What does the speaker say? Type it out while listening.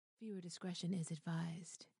Viewer discretion is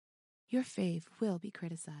advised. Your fave will be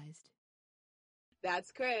criticized.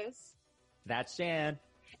 That's Chris. That's Shan.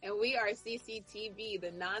 And we are CCTV,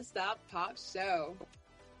 the nonstop pop show.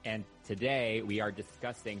 And today we are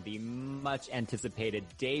discussing the much anticipated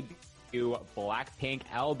debut Blackpink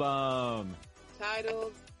album.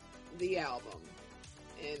 Titled The Album.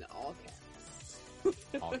 In all caps.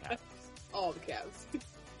 All caps. All the caps.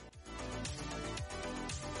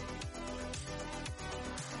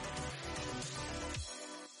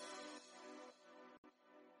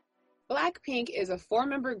 Blackpink is a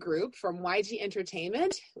four-member group from YG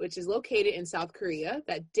Entertainment, which is located in South Korea,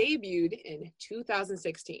 that debuted in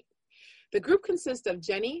 2016. The group consists of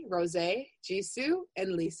Jennie, Rosé, Jisoo,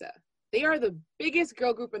 and Lisa. They are the biggest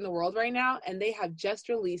girl group in the world right now, and they have just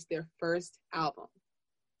released their first album.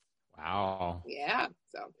 Wow. Yeah.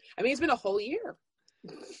 So, I mean, it's been a whole year.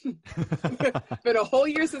 Been a whole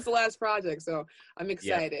year since the last project, so I'm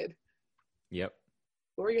excited. Yep.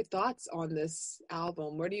 What were your thoughts on this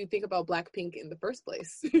album? What do you think about Blackpink in the first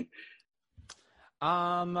place?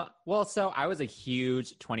 Well, so I was a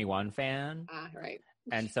huge 21 fan. Right.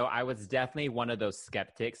 And so I was definitely one of those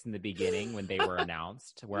skeptics in the beginning when they were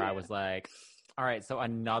announced, where I was like, all right, so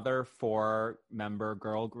another 4-member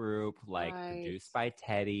girl group, like produced by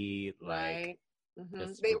Teddy, like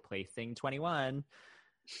just replacing 21.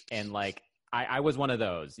 And like, I was one of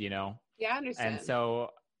those, you know? Yeah, I understand. And so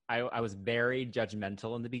I was very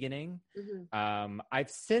judgmental in the beginning. Mm-hmm. I've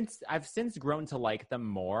since grown to like them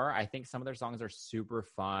more. I think some of their songs are super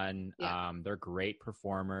fun. Yeah. They're great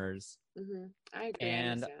performers. Mm-hmm. I agree.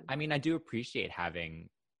 And I mean, I do appreciate having,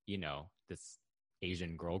 you know, this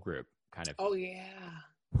Asian girl group kind of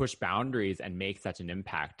push boundaries and make such an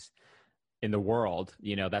impact in the world.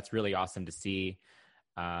 You know, that's really awesome to see.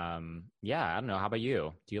 I don't know. How about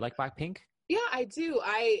you? Do you like Blackpink? Yeah, I do.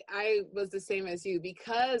 I was the same as you.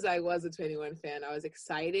 Because I was a 21 fan, I was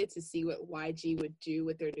excited to see what YG would do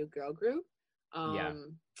with their new girl group.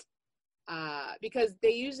 Because they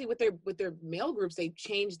usually with their male groups, they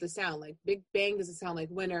change the sound. Like Big Bang doesn't sound like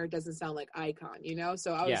Winner, doesn't sound like Icon, you know?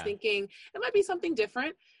 So I was thinking it might be something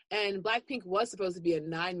different. And Blackpink was supposed to be a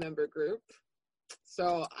 9-member group.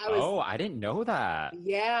 So I didn't know that.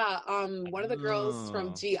 Yeah. One of the girls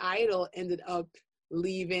from G-Idol ended up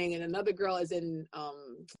leaving, and another girl is in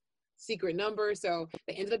Secret Number, so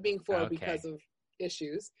they ended up being 4 because of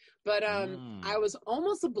issues. But I was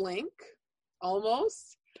almost a blink,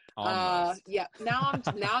 almost. Now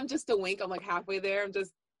I'm just a wink. I'm like halfway there. I'm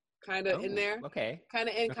just kind of in there, kind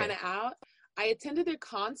of in, kind of out. I attended their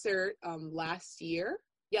concert last year,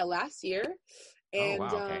 and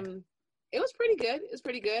it was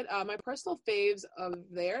pretty good. My personal faves of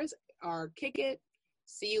theirs are Kick It,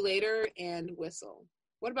 See You Later, and Whistle.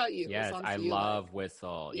 What about you? Yes, I love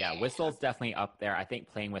Whistle. Yeah, Whistle's definitely up there. I think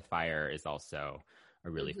Playing with Fire is also a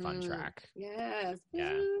really fun track. Yes.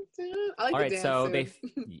 Yeah. I like all right, so they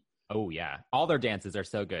all their dances are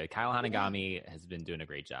so good. Kyle Hanagami has been doing a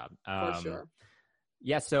great job. For sure.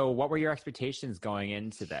 Yeah, so what were your expectations going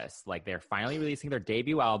into this? Like, they're finally releasing their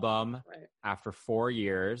debut album after 4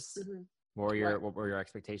 years. Mm-hmm. What were your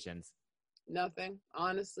expectations? Nothing,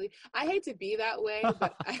 honestly. I hate to be that way,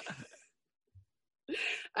 but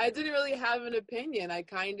I didn't really have an opinion. I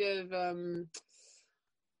kind of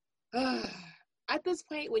at this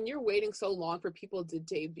point, when you're waiting so long for people to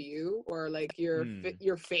debut or like your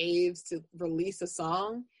faves to release a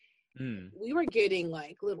song, we were getting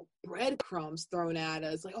like little breadcrumbs thrown at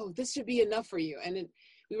us, like, oh, this should be enough for you. And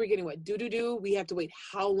we were getting what do we have to wait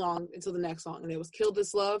how long until the next song, and it was Kill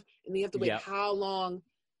This Love, and you have to wait how long.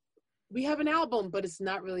 We have an album, but it's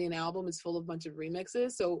not really an album. It's full of a bunch of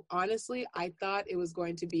remixes. So honestly, I thought it was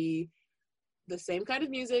going to be the same kind of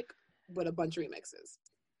music, but a bunch of remixes.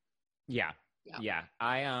 Yeah.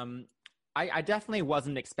 I definitely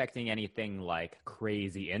wasn't expecting anything like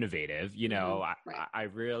crazy innovative. You know, I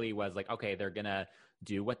really was like, okay, they're going to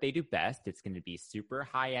do what they do best. It's going to be super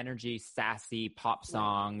high energy, sassy pop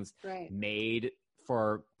songs made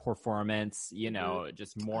for performance, you know,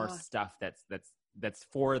 just more stuff that's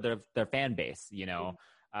for their fan base, you know.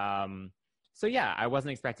 So yeah, I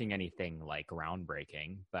wasn't expecting anything like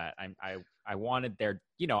groundbreaking, but I wanted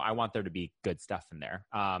I want there to be good stuff in there.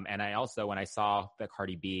 And I also, when I saw that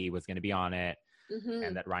Cardi B was going to be on it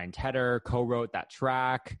and that Ryan Tedder co-wrote that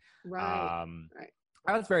track, I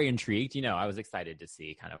was very intrigued. You know, I was excited to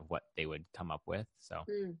see kind of what they would come up with. So.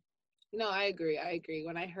 No, I agree.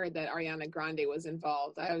 When I heard that Ariana Grande was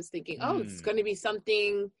involved, I was thinking, it's going to be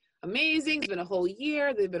something amazing. It's been a whole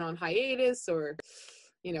year. They've been on hiatus, or,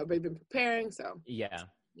 you know, they've been preparing. So yeah.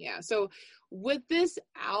 So with this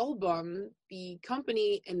album, the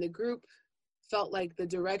company and the group felt like the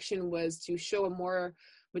direction was to show a more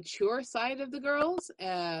mature side of the girls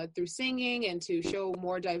through singing, and to show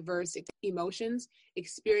more diverse emotions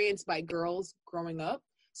experienced by girls growing up.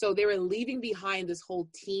 So they were leaving behind this whole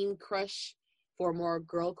teen crush for more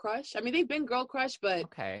girl crush. I mean, they've been girl crush, but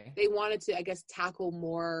they wanted to, I guess, tackle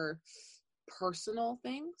more personal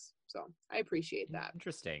things. So I appreciate that.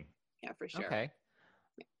 Interesting. Yeah, for sure. Okay.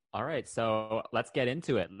 Yeah. All right. So let's get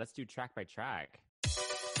into it. Let's do track by track.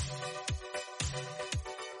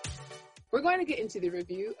 We're going to get into the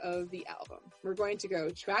review of the album. We're going to go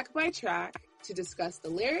track by track to discuss the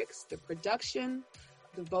lyrics, the production,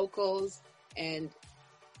 the vocals, and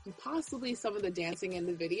possibly some of the dancing in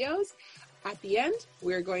the videos. At the end,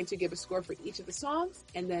 we're going to give a score for each of the songs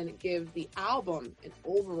and then give the album an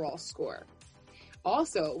overall score.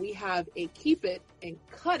 Also, we have a keep it and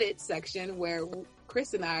cut it section where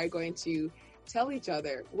Chris and I are going to tell each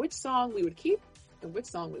other which song we would keep and which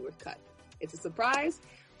song we would cut. It's a surprise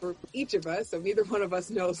for each of us, so neither one of us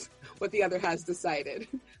knows what the other has decided.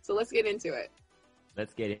 So let's get into it.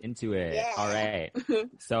 Let's get into it. Yeah. All right.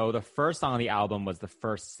 So the first song on the album was the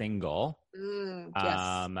first single.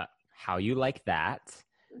 Yes. How You Like That,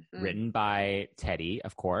 written by Teddy,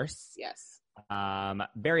 of course. Yes.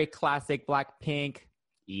 Very classic Blackpink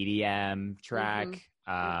EDM track.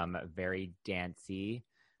 Very dancey.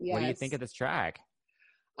 Yes. What do you think of this track?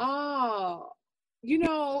 Oh,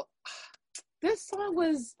 this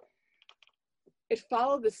song it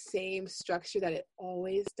followed the same structure that it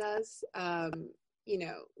always does.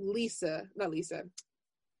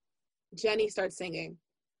 Jennie starts singing,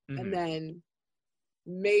 and then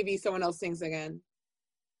maybe someone else sings again.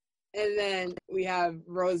 And then we have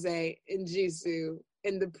Rose and Jisoo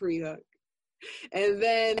in the pre-hook. And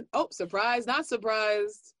then, surprise, not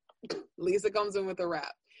surprised, Lisa comes in with a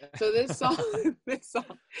rap. So this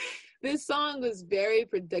song was very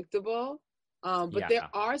predictable. But there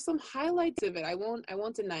are some highlights of it. I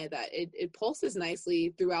won't deny that. It pulses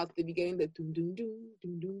nicely throughout the beginning, the doom doom doom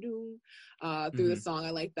doom doom doom through the song.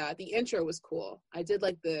 I like that. The intro was cool. I did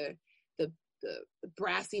like the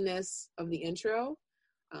brassiness of the intro.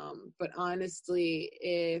 But honestly,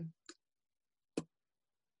 it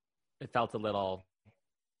felt a little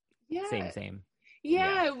same.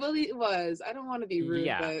 Yeah, it really was. I don't want to be rude,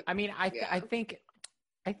 but I mean, I think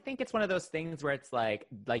it's one of those things where it's like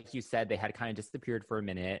you said, they had kind of disappeared for a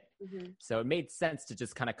minute. So it made sense to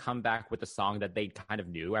just kind of come back with a song that they kind of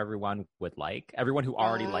knew everyone would like. Everyone who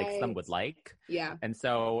already likes them would like. Yeah. And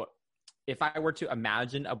so if I were to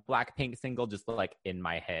imagine a Blackpink single, just like in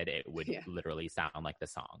my head, it would literally sound like the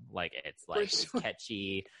song. Like it's it's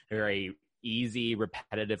catchy, very easy,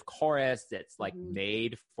 repetitive chorus. It's like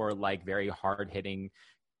made for like very hard hitting,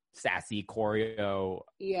 sassy choreo.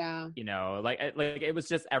 Yeah. Like it was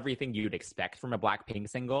just everything you'd expect from a Blackpink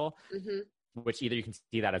single, which either you can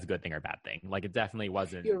see that as a good thing or a bad thing. Like it definitely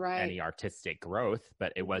wasn't any artistic growth,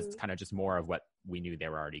 but it was kind of just more of what we knew they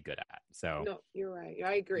were already good at. So no, you're right.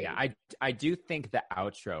 I agree. Yeah, I do think the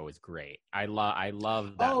outro is great. I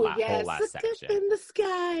love that whole last section. It's in the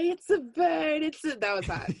sky. It's a bird. That was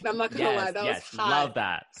hot. I'm not gonna lie. That was hot. Love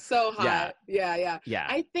that. So hot. Yeah.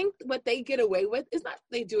 I think what they get away with is not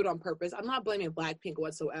they do it on purpose. I'm not blaming Blackpink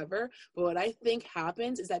whatsoever. But what I think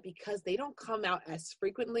happens is that because they don't come out as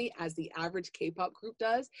frequently as the average K-pop group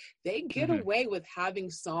does, they get away with having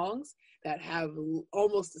songs that have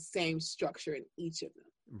almost the same structure in each of them.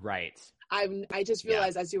 Right. I just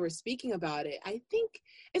realized as you were speaking about it, I think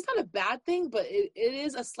it's not a bad thing, but it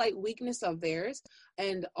is a slight weakness of theirs.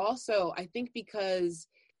 And also, I think because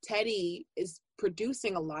Teddy is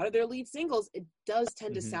producing a lot of their lead singles, it does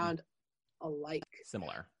tend to sound alike.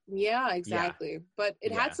 Similar. Yeah, exactly. But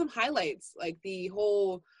it had some highlights, like the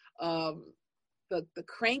whole, the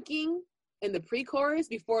cranking in the pre-chorus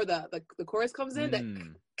before the chorus comes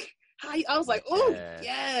in. I was like, oh,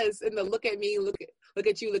 yes. And the look at me, look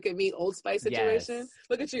at you, look at me, Old Spice situation. Yes.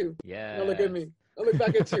 Look at you. Yeah. Now look at me. I look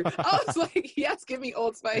back at you. I was like, yes, give me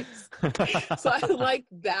Old Spice. So I like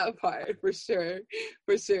that part for sure.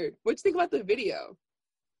 For sure. What do you think about the video?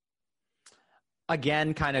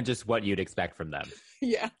 Again, kind of just what you'd expect from them.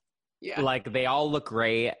 Yeah. Like they all look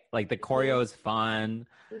great. Like the choreo is fun.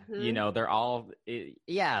 They're all,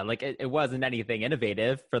 like it wasn't anything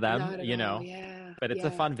innovative for them, all. Yeah. But it's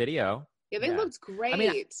a fun video. Yeah, they looked great. I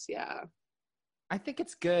mean, yeah. I think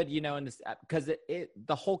it's good, in this, because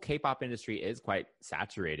the whole K-pop industry is quite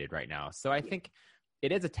saturated right now. So I think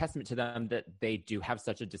it is a testament to them that they do have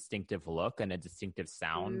such a distinctive look and a distinctive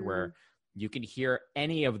sound where you can hear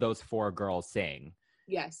any of those four girls sing.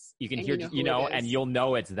 Yes. You can hear, and you'll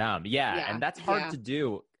know it's them. Yeah. And that's hard to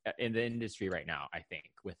do in the industry right now, I think,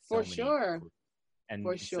 with so many. For sure. And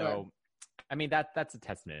for sure. So I mean, that's a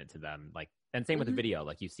testament to them. Like, and same with the video.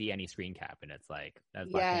 Like, you see any screen cap, and it's like, that's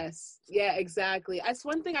yes, yeah, exactly. That's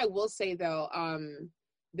one thing I will say though.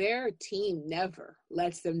 Their team never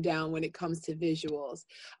lets them down when it comes to visuals.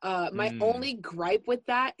 My only gripe with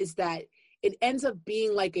that is that it ends up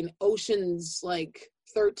being like an Ocean's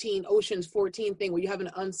 13, Ocean's 14 thing where you have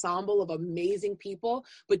an ensemble of amazing people,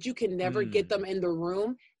 but you can never get them in the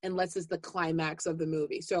room unless it's the climax of the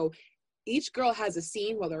movie. So each girl has a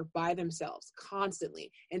scene where they're by themselves constantly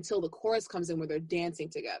until the chorus comes in where they're dancing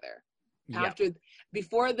together.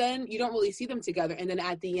 Before then, you don't really see them together. And then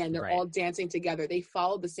at the end, they're all dancing together. They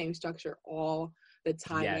follow the same structure all the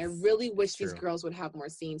time. Yes, and I really wish these girls would have more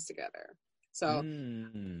scenes together. So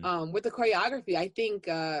with the choreography, I think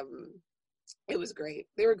it was great.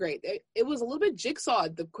 They were great. It was a little bit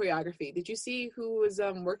jigsawed, the choreography. Did you see who was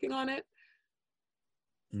working on it?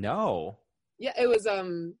 No. Yeah, it was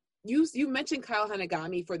you mentioned Kyle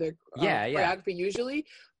Hanagami for their choreography usually,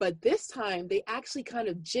 but this time they actually kind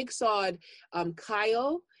of jigsawed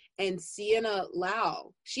Kyle and Sienna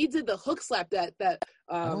Lau. She did the hook slap that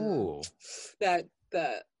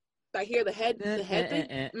I hear the head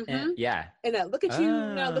thing. Yeah. And that look at you,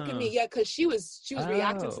 now look at me. Yeah, because she was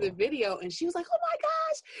reacting to the video and she was like, oh my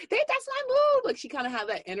gosh, that's my move. Like she kind of had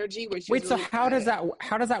that energy where she so how does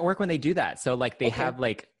that work when they do that? So like they have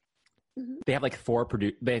like they have like four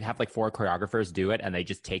choreographers do it and they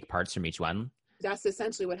just take parts from each one. That's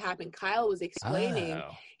essentially what happened. Kyle was explaining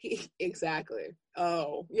exactly.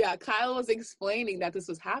 Oh yeah, Kyle was explaining that this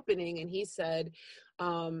was happening and he said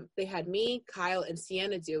they had me, Kyle, and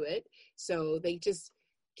Sienna do it. So they just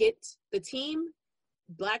get the team,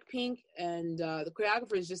 Blackpink, and the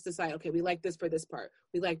choreographers just decide, okay, we like this for this part.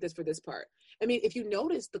 We like this for this part. I mean, if you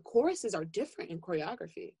notice, the choruses are different in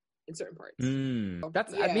choreography in certain parts.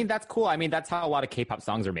 I mean, that's cool. I mean, that's how a lot of K-pop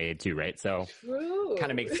songs are made too, right? So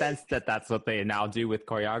kind of makes sense that that's what they now do with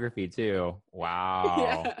choreography too.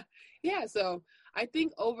 Wow. Yeah. So I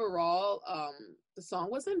think overall, the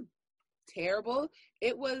song wasn't terrible.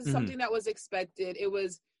 It was something that was expected. It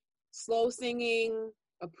was slow singing,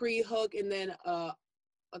 a pre-hook, and then a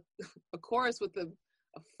chorus with a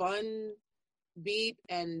fun beat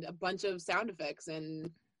and a bunch of sound effects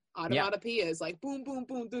and automatopoeias, like boom, boom,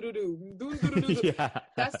 boom, doo-doo-doo, doo-doo-doo-doo.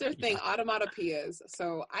 That's their thing, automatopoeias.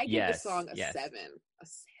 So I give the song a 7. A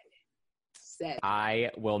 7.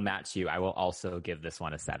 I will match you. I will also give this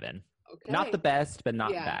one a 7. Okay. Not the best, but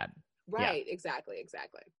not bad. Right, exactly.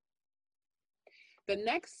 The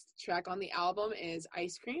next track on the album is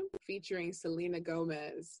Ice Cream featuring Selena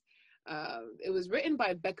Gomez. It was written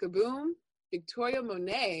by Becca Boom, Victoria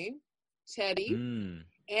Monet, Teddy,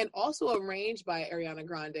 and also arranged by Ariana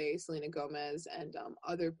Grande, Selena Gomez, and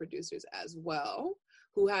other producers as well,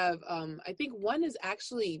 who have, I think one is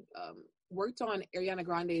actually worked on Ariana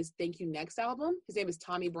Grande's Thank You Next album. His name is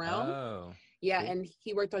Tommy Brown. Oh. Yeah, cool. And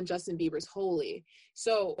he worked on Justin Bieber's Holy.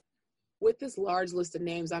 So with this large list of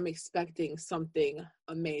names, I'm expecting something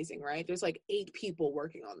amazing, right? There's like 8 people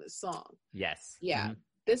working on this song. Yes. Yeah.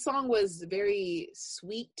 This song was very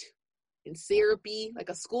sweet and syrupy, like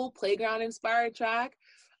a school playground inspired track.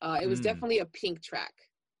 It was definitely a Pink track.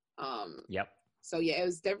 Yep. So yeah, it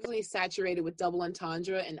was definitely saturated with double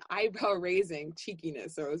entendre and eyebrow raising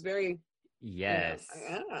cheekiness. So it was very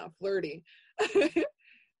flirty.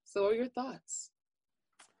 So what are your thoughts?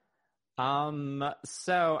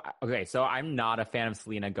 So I'm not a fan of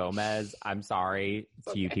Selena Gomez. I'm sorry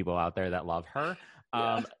to you people out there that love her.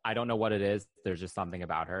 I don't know what it is. There's just something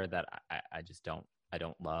about her that I just don't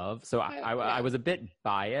love. So I was a bit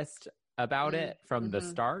biased about it from the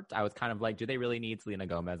start. I was kind of like, do they really need Selena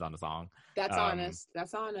Gomez on a song? That's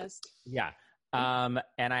honest. Yeah. And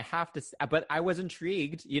I have to, but I was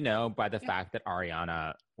intrigued, by the fact that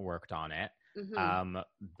Ariana worked on it.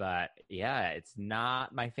 But yeah, it's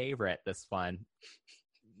not my favorite, this one.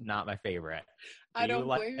 Not my favorite. I don't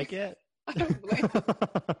blame it?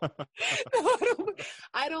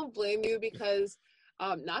 I don't blame you because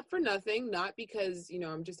not for nothing, not because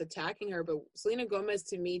I'm just attacking her, but Selena Gomez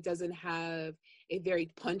to me doesn't have a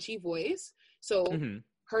very punchy voice. So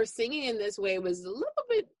her singing in this way was a little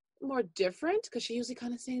bit more different because she usually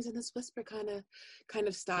kind of sings in this whisper kind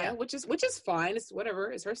of style, which is fine. It's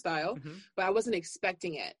whatever, it's her style. But I wasn't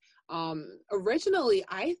expecting it. Originally,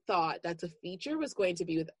 I thought that the feature was going to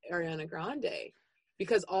be with Ariana Grande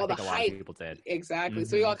because all the hype. A lot of people did. Exactly.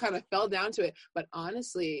 So we all kind of fell down to it. But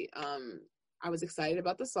honestly, I was excited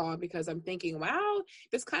about the song because I'm thinking, wow,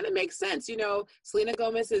 this kind of makes sense. Selena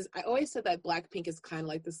Gomez I always said that Blackpink is kind of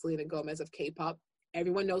like the Selena Gomez of K-pop.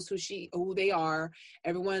 Everyone knows who they are.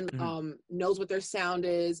 Everyone knows what their sound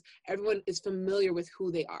is. Everyone is familiar with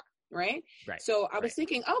who they are, right? Right. So I was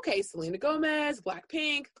thinking, okay, Selena Gomez,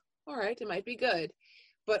 Blackpink, all right, it might be good.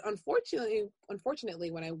 But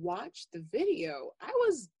unfortunately, when I watched the video, I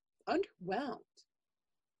was underwhelmed.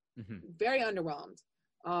 Mm-hmm. Very underwhelmed.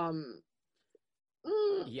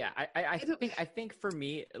 Yeah, I think for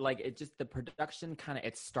me, like, it just, the production kind of,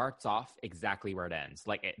 it starts off exactly where it ends.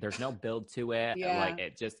 Like, there's no build to it. Yeah. Like,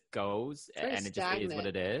 it just goes, and it just is what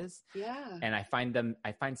it is. Yeah. And I find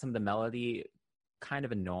some of the melody kind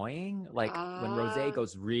of annoying. Like when Rosé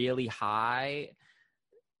goes really high,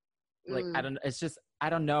 like I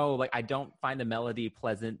don't know. Like, I don't find the melody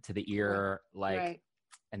pleasant to the ear. Like. Right.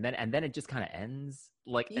 And then it just kind of ends.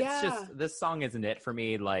 Like, it's just, this song isn't it for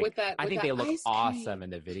me. Like, I think they look awesome in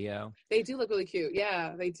the video. They do look really cute.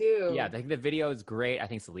 Yeah, they do. Yeah, I think the video is great. I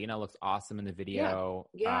think Selena looks awesome in the video.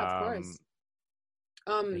 Yeah, of course.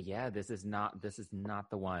 But yeah, this is not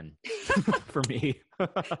the one for me.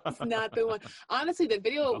 It's not the one. Honestly, the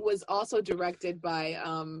video was also directed by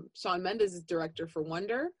Shawn Mendes' director for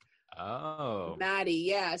Wonder. Oh, Maddie,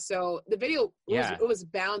 yeah. So the video was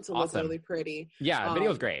bound to look really pretty. Yeah, the video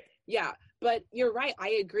was great. Yeah, but you're right.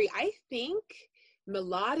 I agree. I think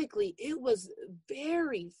melodically it was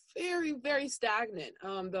very, very, very stagnant.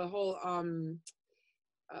 The whole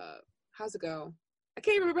how's it go? I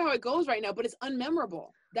can't remember how it goes right now, but it's unmemorable.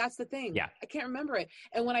 That's the thing. Yeah, I can't remember it.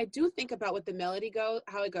 And when I do think about what the melody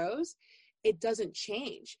how it goes, it doesn't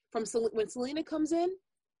change from when Selena comes in.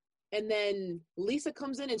 And then Lisa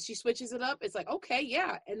comes in and she switches it up. It's like, okay,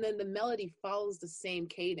 yeah. And then the melody follows the same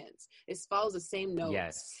cadence. It follows the same notes.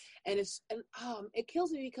 Yes. And it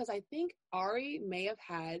kills me because I think Ari may have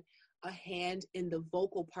had a hand in the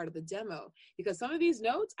vocal part of the demo, because some of these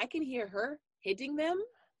notes, I can hear her hitting them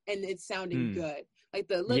and it's sounding good. Like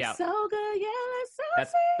the looks so good, looks so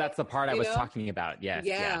sweet. That's the part I was talking about. Yes.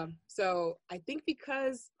 Yeah. So I think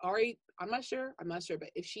because Ari, I'm not sure, but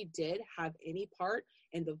if she did have any part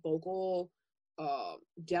in the vocal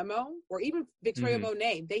demo, or even Victoria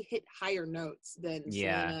Monet, they hit higher notes than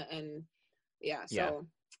Selena and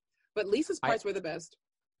but Lisa's parts were the best.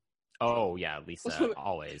 Oh yeah, Lisa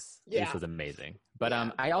always. Lisa's amazing. But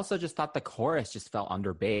I also just thought the chorus just felt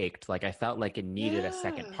underbaked. Like, I felt like it needed a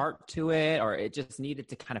second part to it, or it just needed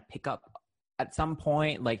to kind of pick up at some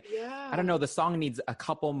point. Like, I don't know, the song needs a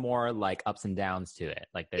couple more like ups and downs to it.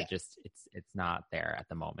 Like, they're just, it's not there at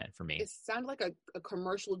the moment for me. It sounded like a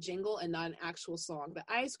commercial jingle and not an actual song. The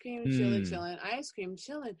ice cream chillin', ice cream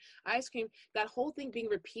chillin', ice cream. That whole thing being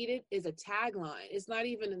repeated is a tagline. It's not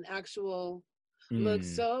even an actual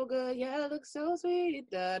looks so good, looks so sweet,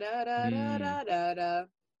 da da da da da da da.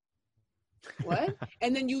 What?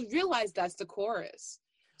 And then you realize that's the chorus.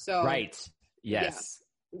 So right. Yes.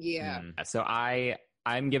 Yeah. So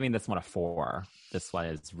I'm giving this one a 4. This one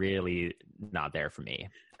is really not there for me.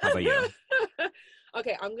 How about you?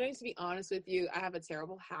 Okay, I'm going to be honest with you. I have a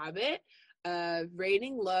terrible habit of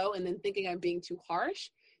rating low and then thinking I'm being too harsh.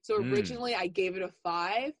 So originally I gave it a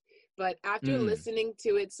 5, but after listening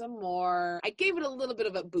to it some more, I gave it a little bit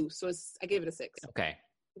of a boost. So I gave it a 6. Okay.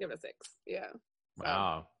 I gave it a 6. Yeah.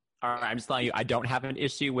 Wow. All right, I'm just telling you, I don't have an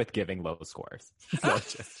issue with giving low scores. So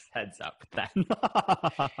just heads up then.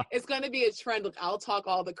 It's going to be a trend. Look, I'll talk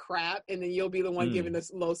all the crap, and then you'll be the one giving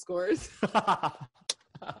us low scores.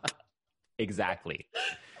 Exactly.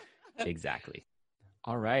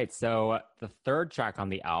 All right, so the third track on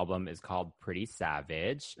the album is called Pretty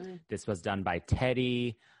Savage. This was done by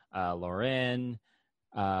Teddy, Lauren,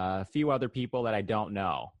 a few other people that I don't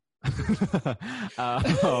know.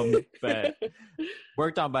 But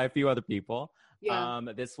worked on by a few other people.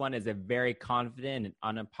 This one is a very confident and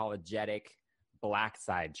unapologetic Black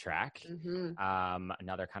Side track.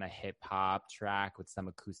 Another kind of hip hop track with some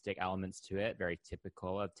acoustic elements to it, very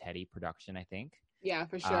typical of Teddy production, I think. Yeah,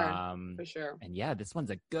 for sure. And yeah, this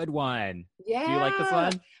one's a good one. Yeah. Do you like this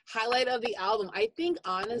one? Highlight of the album. I think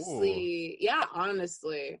honestly,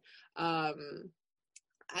 I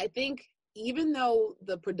think even though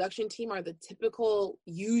the production team are the typical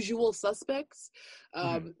usual suspects,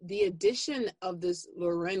 the addition of this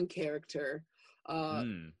Loren character, I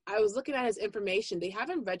was looking at his information. They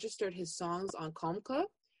haven't registered his songs on Komka,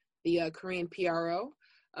 the Korean PRO,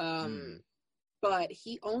 but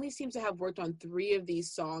he only seems to have worked on 3 of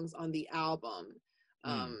these songs on the album.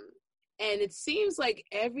 And it seems like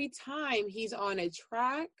every time he's on a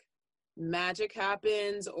track, magic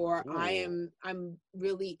happens, or I'm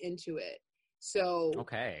really into it. So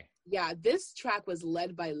this track was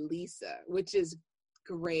led by Lisa, which is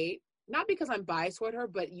great. Not because I'm biased toward her,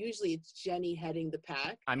 but usually it's Jenny heading the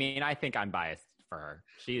pack. I mean, I think I'm biased for her.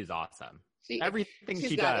 She is awesome. Everything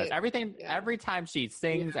she does, every time she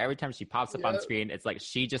sings, every time she pops up on screen, it's like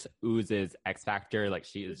she just oozes X Factor. Like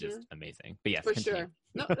she is just amazing. But yes, for sure.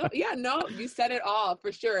 No, you said it all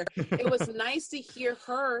for sure. It was nice to hear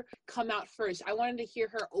her come out first. I wanted to hear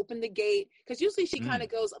her open the gate because usually she kind of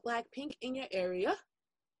goes Blackpink in your area,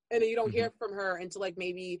 and then you don't hear from her until like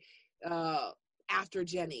maybe after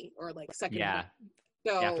Jennie or like second. Yeah.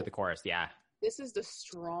 So after the chorus, yeah. This is the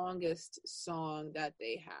strongest song that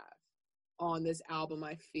they have on this album,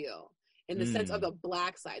 I feel, in the sense of the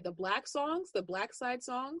black side. The black songs, the black side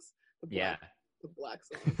songs. The black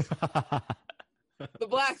songs. The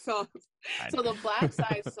black songs. So the black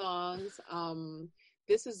side songs,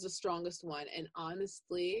 this is the strongest one. And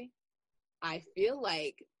honestly, I feel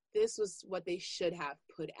like this was what they should have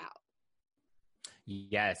put out.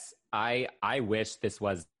 Yes, I wish this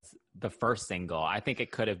was the first single. I think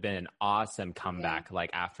it could have been an awesome comeback.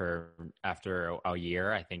 Like after a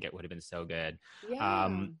year, I think it would have been so good.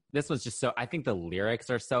 This was just so, I think the lyrics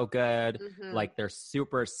are so good. Like they're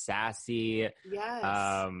super sassy.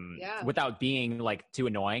 Without being like too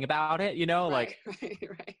annoying about it, you know, right.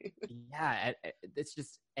 Yeah, it's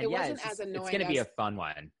just, and it wasn't as annoying. It's gonna be a fun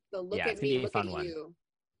one. The look at me, look at you.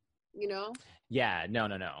 You know? Yeah, no.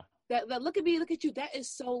 That look at me, look at you. That is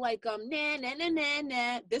so like nah nah nah nah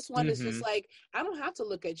nah. This one is just like, I don't have to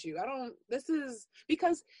look at you. This is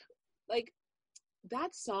because like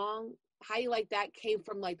that song, How You Like That, came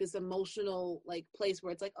from like this emotional like place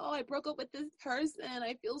where it's like, oh, I broke up with this person.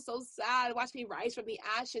 I feel so sad. Watch me rise from the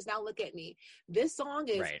ashes. Now look at me. This song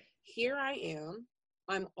is here I am.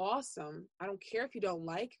 I'm awesome. I don't care if you don't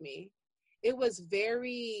like me. It was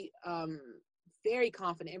very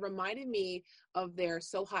confident. It reminded me of their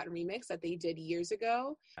So Hot remix that they did years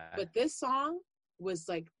ago. But this song was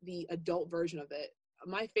like the adult version of it.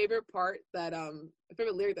 My favorite part that, my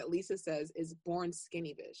favorite lyric that Lisa says is born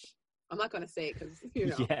skinny bitch. I'm not going to say it because, you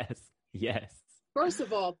know. Yes. First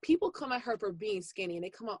of all, people come at her for being skinny, and they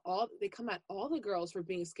come at all the girls for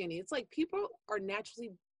being skinny. It's like people are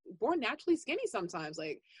born naturally skinny sometimes.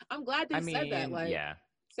 Like, I'm glad they said that. Like,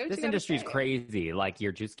 this industry is crazy. Like,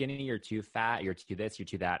 you're too skinny, you're too fat, you're too this, you're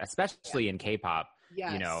too that. Especially in K-pop,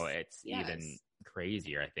 you know, it's even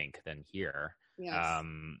crazier, I think, than here.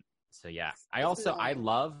 So yeah, I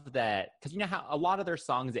love that because you know how a lot of their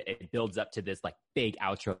songs it builds up to this like big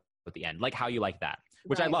outro at the end, like How You Like That,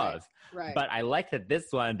 which I love. But I like that this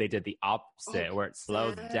one they did the opposite, where it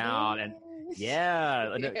slows down and.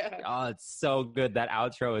 Oh, it's so good. That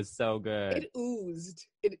outro is so good. It oozed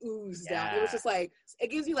out. It was just like,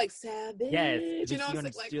 it gives you like savage. You know,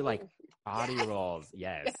 it's like do like body rolls.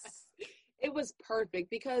 It was perfect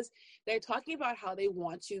because they're talking about how they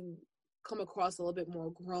want to come across a little bit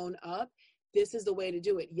more grown up. This is the way to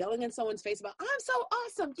do it. Yelling in someone's face about, I'm so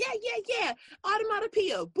awesome. Yeah.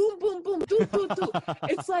 Automatopoeia. Boom, boom, boom. Do.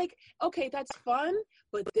 It's like, okay, that's fun.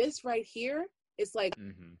 But this right here, it's like,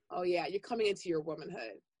 oh yeah, you're coming into your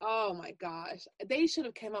womanhood. Oh my gosh. They should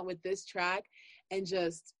have come out with this track and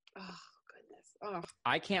just, oh goodness. Oh.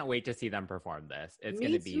 I can't wait to see them perform this. It's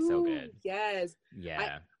going to be so good. Yes.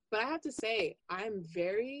 Yeah. But I have to say, I'm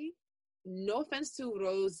very, no offense to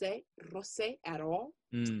Rose at all,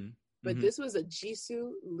 but this was a Jisoo,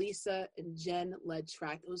 Lisa, and Jen led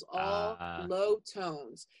track. It was all low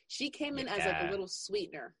tones. She came in as like a little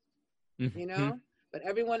sweetener, you know? But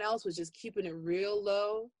everyone else was just keeping it real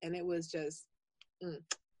low, and it was just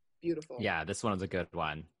beautiful. Yeah, this one was a good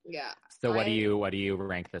one. Yeah. So what do you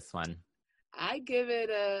rank this one? I gave it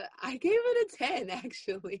a 10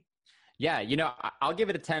 actually. Yeah, you know, I'll give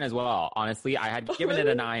it a 10 as well. Honestly, I had given it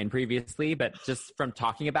a 9 previously, but just from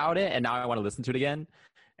talking about it, and now I want to listen to it again.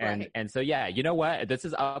 And so yeah, you know what? This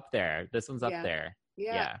is up there. This one's up there.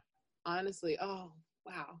 Yeah. Honestly, oh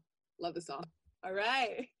wow, love the song. All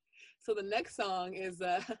right. So the next song is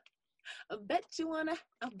I bet you wanna,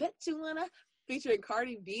 featuring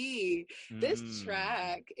Cardi B. This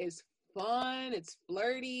track is fun, it's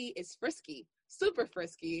flirty, it's frisky, super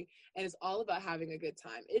frisky, and it's all about having a good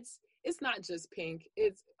time. It's not just pink,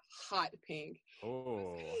 it's hot pink.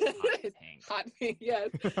 Oh, hot pink. Hot pink, yes.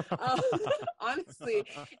 Honestly,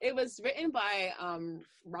 it was written by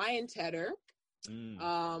Ryan Tedder.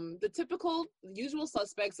 The typical usual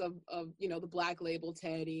suspects of you know, the Black Label,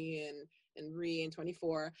 Teddy and Ree and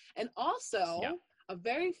 24, and also a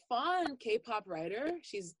very fun K-pop writer.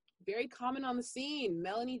 She's very common on the scene,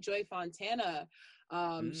 Melanie Joy Fontana.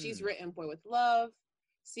 She's written Boy with Love,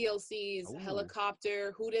 CLC's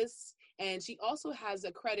Helicopter, Hootis, and she also has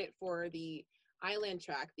a credit for the Island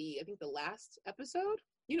track, I think the last episode.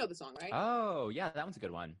 You know the song, right? Oh, yeah, that one's a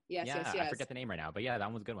good one. Yes. I forget the name right now, but yeah,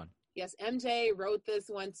 that one's a good one. Yes, MJ wrote this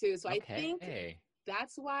one too. So I think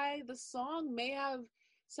that's why the song may have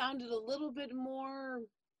sounded a little bit more,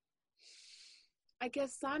 I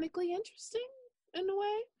guess, sonically interesting in a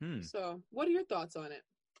way. So what are your thoughts on it?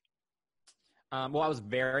 Well, I was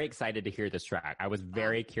very excited to hear this track. I was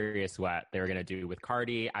very curious what they were going to do with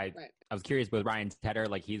Cardi. I was curious with Ryan Tedder.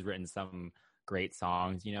 Like, he's written some great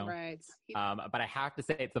songs, you know? Right. But I have to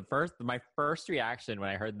say, it's my first reaction when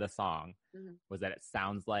I heard the song was that it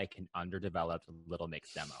sounds like an underdeveloped Little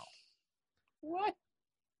Mix demo. What?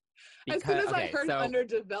 As soon as I heard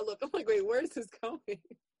underdeveloped, I'm like, wait, where's this going?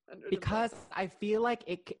 Because I feel like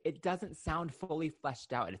it doesn't sound fully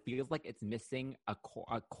fleshed out. It feels like it's missing a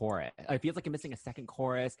chorus. It feels like it's missing a second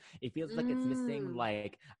chorus. It feels like it's missing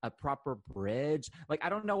like a proper bridge. Like, I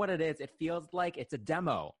don't know what it is. It feels like it's a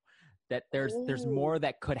demo, that there's more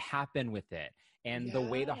that could happen with it. And the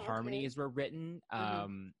way the harmonies were written,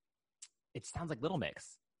 it sounds like Little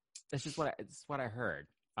Mix. That's just what I heard.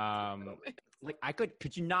 Like,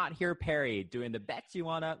 could you not hear Perry doing the bet you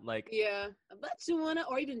wanna, like, I bet you wanna,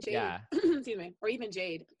 or even Jade, excuse me, or even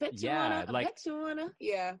Jade, bet you wanna, like, bet you wanna,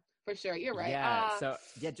 for sure, you're right. So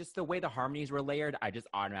just the way the harmonies were layered, I just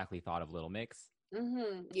automatically thought of Little Mix.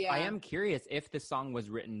 I am curious if this song was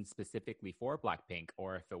written specifically for Blackpink,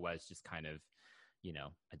 or if it was just kind of, you know,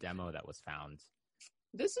 a demo that was found.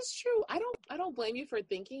 This is true. I don't blame you for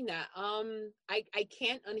thinking that. I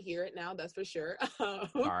can't unhear it now, that's for sure.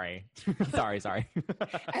 Sorry.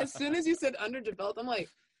 As soon as you said underdeveloped, I'm like,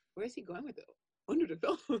 where is he going with it?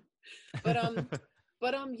 Underdeveloped. But I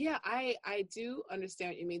do understand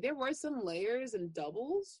what you mean. There were some layers and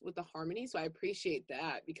doubles with the harmony, so I appreciate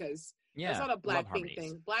that, because that's not a Blackpink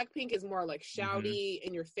thing. Blackpink is more like shouty,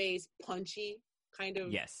 in your face, punchy kind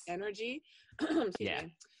of energy. Excuse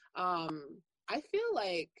me. I feel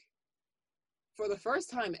like for the first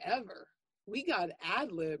time ever, we got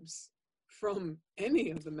ad-libs from any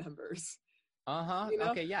of the members. You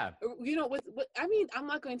know? Okay, yeah. You know, with I mean, I'm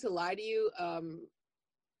not going to lie to you.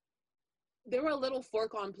 They were a little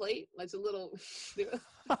fork on plate, like a little.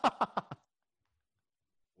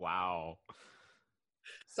 Wow.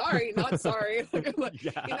 Sorry, not sorry. You know,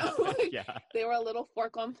 like, they were a little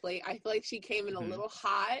fork on plate. I feel like she came in a little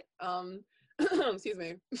hot. Excuse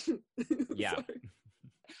me. Sorry.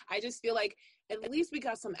 I just feel like at least we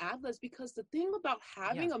got some ad-libs, because the thing about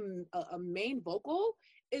having a main vocal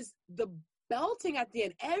is the belting at the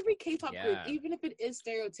end. Every K-pop group, even if it is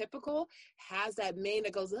stereotypical, has that main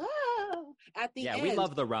that goes at the end. Yeah, we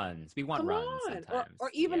love the runs. We want runs sometimes.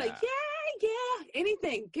 Or even a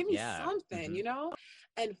anything. Give me something, you know?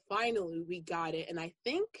 And finally we got it. And I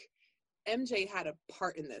think MJ had a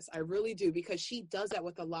part in this. I really do, because she does that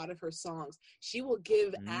with a lot of her songs. She will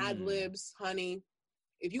give ad-libs, honey.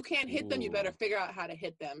 If you can't hit them, you better figure out how to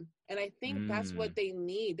hit them. And I think that's what they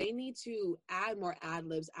need. They need to add more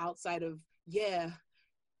ad-libs outside of,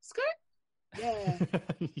 skirt,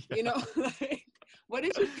 you know, like, what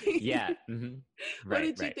did you think? What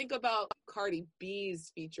did you think about Cardi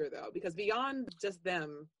B's feature, though? Because beyond just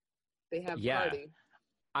them, they have Cardi.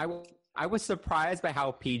 I was surprised by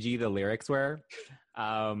how PG the lyrics were.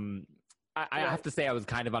 I have to say I was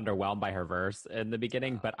kind of underwhelmed by her verse in the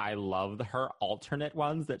beginning, but I love her alternate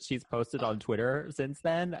ones that she's posted on Twitter since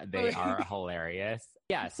then. They are hilarious.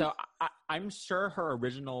 Yeah, so I'm sure her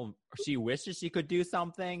original, she wishes she could do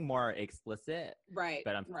something more explicit. Right.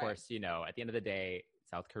 But of course, you know, at the end of the day,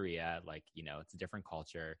 South Korea, like, you know, it's a different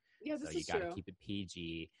culture. Yeah, this so is you got to keep it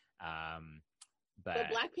PG.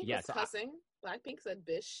 But Blackpink was cussing. Blackpink said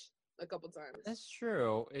bish a couple times. That's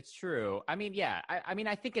true. It's true. I mean,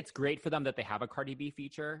 I think it's great for them that they have a Cardi B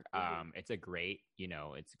feature. It's great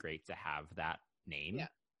to have that name.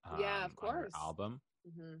 Of course. On her album.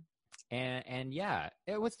 And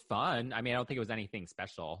it was fun. I mean, I don't think it was anything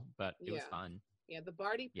special, but it was fun. Yeah, the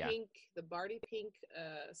Barty Pink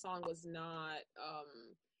song was not.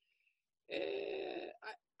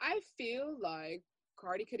 I feel like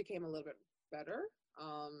Cardi could have came a little bit better.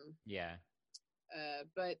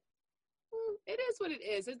 But it is what it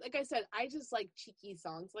is. It's, like I said, I just like cheeky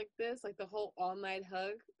songs like this, like the whole All Night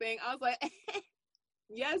Hug thing. I was like,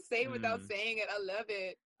 yes, say it without saying it. I love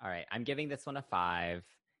it. All right, I'm giving this one a 5.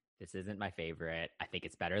 This isn't my favorite. I think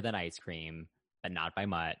it's better than Ice Cream, but not by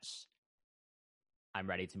much. I'm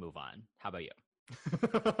ready to move on. How about you?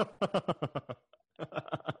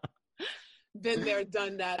 Been there,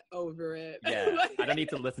 done that, over it. Yeah, I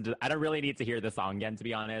don't really need to hear the song again, to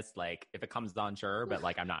be honest. Like, if it comes on, sure, but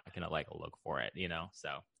like, I'm not gonna like look for it, you know.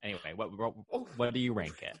 So anyway, what do you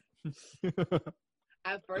rank it?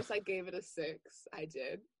 At first, I gave it a 6. I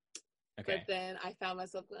did. Okay. But then I found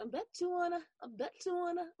myself going, I bet you wanna.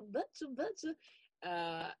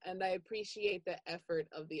 And I appreciate the effort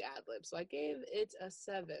of the ad-lib. So I gave it a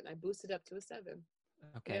 7. I boosted up to a 7.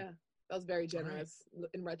 Okay. Yeah, that was very generous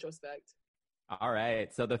in retrospect. All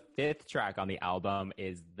right. So the 5th track on the album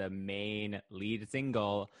is the main lead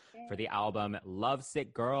single for the album,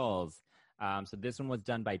 Lovesick Girls. So this one was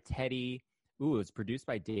done by Teddy. Ooh, it's produced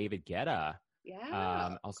by David Guetta.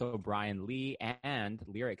 Yeah. Also Brian Lee, and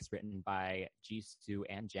lyrics written by Jisoo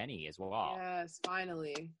and Jennie as well. Yes,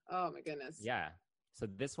 finally. Oh my goodness. Yeah. So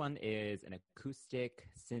this one is an acoustic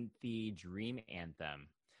synthy dream anthem.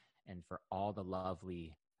 And for all the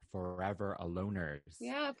lovely forever aloners.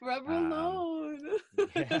 Yeah, forever alone.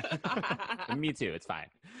 Yeah. Me too. It's fine.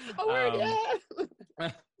 Oh,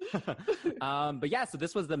 but yeah, so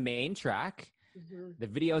this was the main track. Mm-hmm. The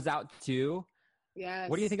video's out too. Yes.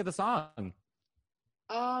 What do you think of the song?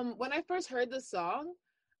 When I first heard the song,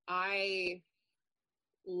 I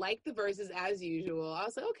liked the verses as usual. I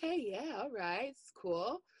was like, okay, yeah, all right, it's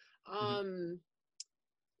cool.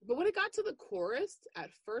 But when it got to the chorus, at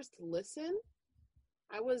first listen,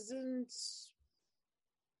 I wasn't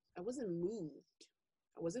moved.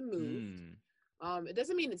 I wasn't moved. It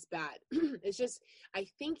doesn't mean it's bad. It's just, I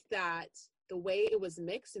think that the way it was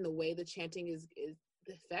mixed and the way the chanting is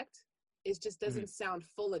the effect, it just doesn't sound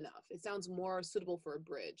full enough. It sounds more suitable for a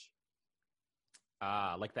bridge.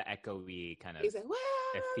 Like the echoey kind of like, well,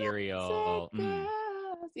 ethereal.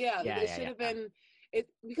 Yeah, it should have been it,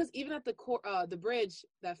 because even at the bridge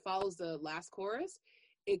that follows the last chorus,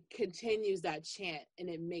 it continues that chant and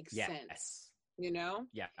it makes sense. You know?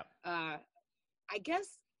 Yeah. I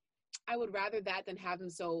guess I would rather that than have them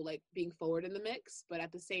so like being forward in the mix, but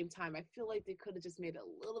at the same time, I feel like they could have just made it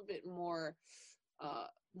a little bit more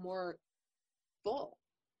full.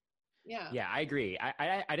 Yeah, I agree.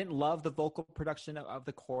 I didn't love the vocal production of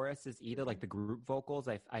the choruses either, like the group vocals.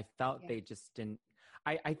 I felt they just didn't.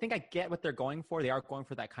 I think I get what they're going for. They are going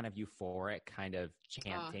for that kind of euphoric, kind of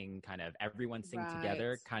chanting, kind of everyone sing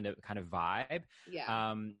together, kind of vibe.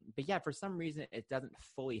 Yeah. But yeah, for some reason it doesn't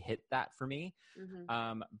fully hit that for me.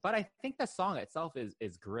 But I think the song itself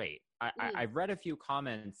is great. I've read a few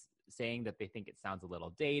comments saying that they think it sounds a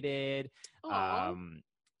little dated.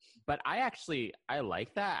 But I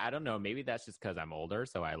like that. I don't know. Maybe that's just because I'm older,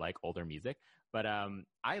 so I like older music. But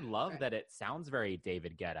I love that it sounds very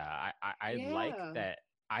David Guetta. I like that.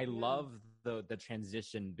 I love the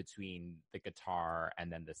transition between the guitar and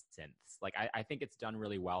then the synths. Like I think it's done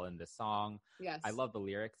really well in this song. Yes. I love the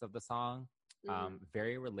lyrics of the song.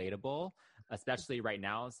 Very relatable, especially right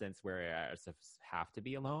now since we're have to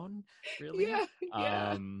be alone. Really.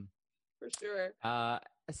 Yeah. For sure.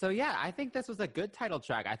 So yeah, I think this was a good title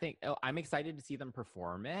track. I think I'm excited to see them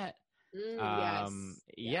perform it.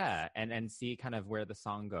 Yeah, and see kind of where the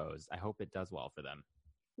song goes. I hope it does well for them.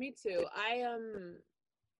 Me too.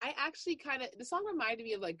 I actually kind of, the song reminded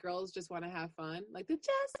me of like Girls Just Want to Have Fun, like the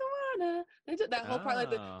just wanna, that whole part, like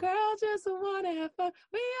the girl just wanna have fun.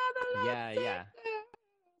 We are the love girls.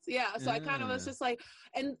 Yeah. So I kind of was just like,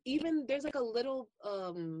 and even there's like a little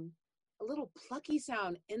plucky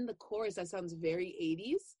sound in the chorus that sounds very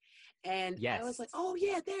 80s, and I was like, oh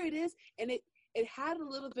yeah, there it is, and it had a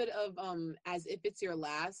little bit of As If It's Your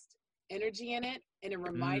Last energy in it, and it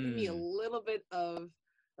reminded me a little bit of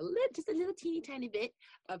just a little teeny tiny bit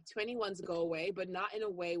of 21's Go Away, but not in a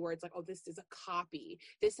way where it's like, oh, this is a copy,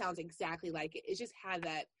 this sounds exactly like it. It just had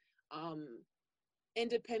that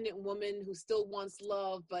independent woman who still wants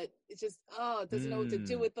love, but it just doesn't know what to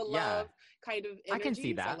do with the love kind of energy. I can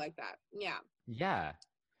see that. So like that. Yeah.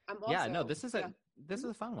 I'm also, this is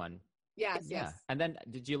a fun one. Yes. And then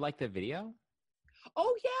did you like the video?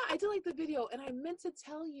 Oh yeah, I did like the video, and I meant to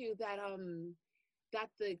tell you that that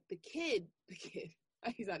the kid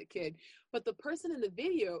he's not a kid, but the person in the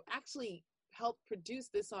video actually helped produce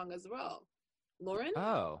this song as well. Lauren?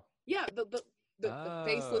 Oh. Yeah, the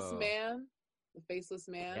faceless man. The faceless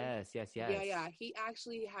man. Yes. Yeah. He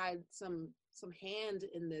actually had some hand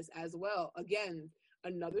in this as well. Again,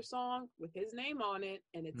 another song with his name on it,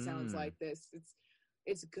 and it sounds like this.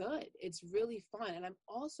 It's good. It's really fun. And I'm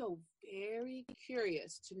also very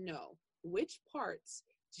curious to know which parts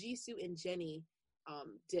Jisoo and Jennie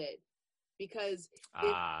did. Because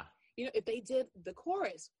if they did the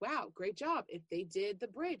chorus, wow, great job. If they did the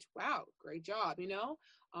bridge, wow, great job,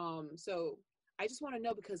 So I just want to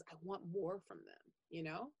know because I want more from them,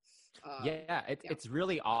 It's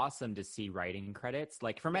really awesome to see writing credits,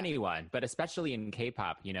 like from anyone, but especially in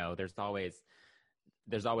K-pop, there's always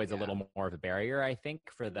a little more of a barrier, I think,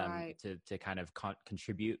 for them to kind of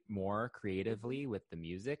contribute more creatively with the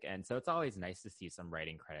music. And so it's always nice to see some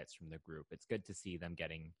writing credits from the group. It's good to see them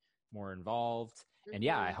getting more involved. And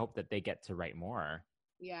I hope that they get to write more.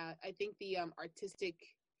 Yeah, I think the artistic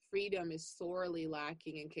freedom is sorely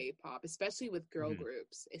lacking in K-pop, especially with girl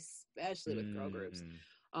groups,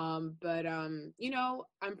 But I'm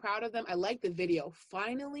proud of them. I like the video.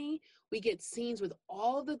 Finally, we get scenes with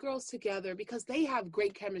all the girls together because they have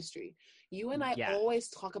great chemistry. You and I always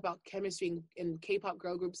talk about chemistry in K-pop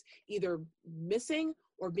girl groups either missing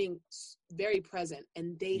or being very present,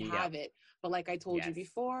 and they have it. But like I told you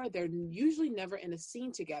before, they're usually never in a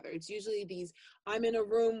scene together. It's usually these, I'm in a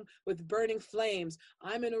room with burning flames.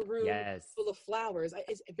 I'm in a room full of flowers.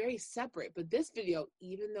 It's very separate. But this video,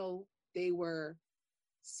 even though they were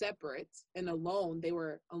separate and alone, they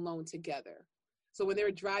were alone together. So when they were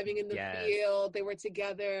driving in the field, they were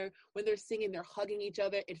together. When they're singing, they're hugging each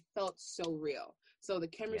other. It felt so real. So the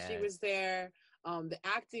chemistry was there. The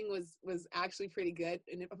acting was actually pretty good.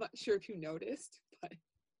 And I'm not sure if you noticed, but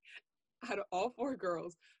out of all 4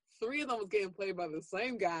 girls, 3 of them was getting played by the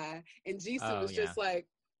same guy, and Jisoo was just like,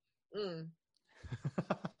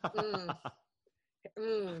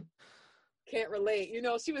 can't relate.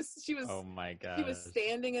 She was oh my god, she was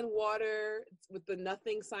standing in water with the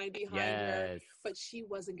nothing sign behind her, but she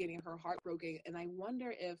wasn't getting her heart broken. And I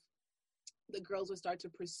wonder if the girls would start to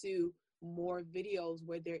pursue more videos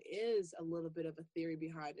where there is a little bit of a theory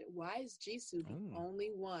behind it. Why is Jisoo the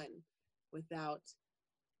only one without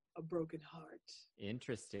a broken heart?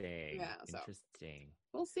 Interesting. Yeah, interesting.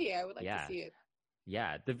 We'll see. I would like to see it.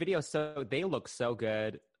 Yeah, the video, they look so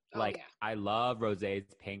good. I love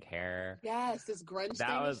Rose's pink hair. Yes, this grunge that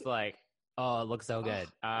thing. Was like, it looks so good.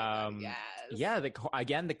 The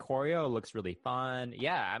choreo looks really fun.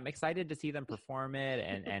 Yeah, I'm excited to see them perform it,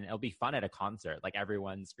 and it'll be fun at a concert. Like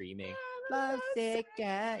everyone screaming, "Love sick!"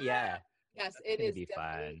 Yeah. Yes, it is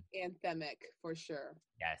definitely anthemic for sure.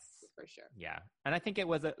 Yes, for sure. Yeah, and I think it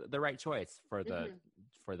was the right choice for the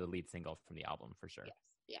lead single from the album for sure.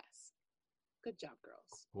 Yes. Good job,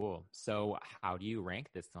 girls. Cool. So, how do you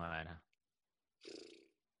rank this one?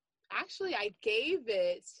 Actually, I gave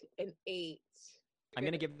it an 8. I'm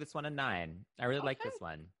gonna give this one a 9. I really like this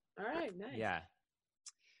one. All right, nice. Yeah.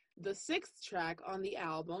 The 6th track on the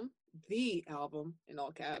album in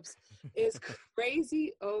all caps, is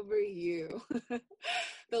Crazy Over You.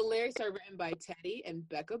 The lyrics are written by Teddy and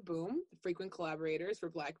Becca Boom, frequent collaborators for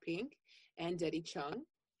Blackpink, and Deddy Chung.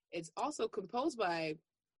 It's also composed by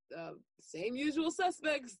same usual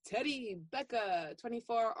suspects, Teddy, Becca,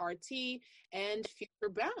 24RT, and Future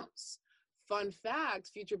Bounce. Fun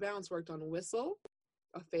fact, Future Bounce worked on Whistle,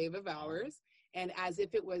 a fave of ours, and As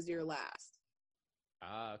If It Was Your Last.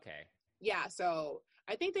 Okay. Yeah, so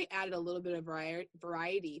I think they added a little bit of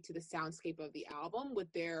variety to the soundscape of the album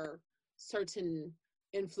with their certain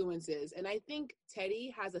influences. And I think Teddy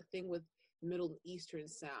has a thing with Middle Eastern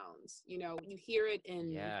sounds. You hear it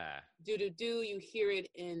in Do Do Do, you hear it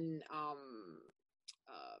in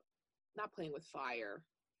Not Playing With Fire,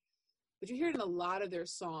 but you hear it in a lot of their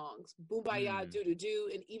songs. Boombayah, Do Do Do,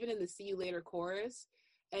 and even in the See You Later chorus,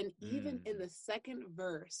 and even in the second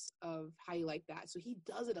verse of How You Like That. So he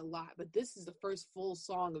does it a lot, but this is the first full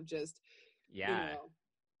song of just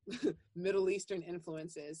Middle Eastern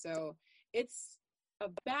influences. So it's a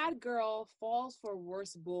bad girl falls for a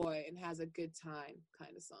worse boy and has a good time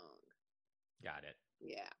kind of song. Got it.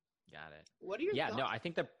 Yeah. Got it. What are your thoughts? No, I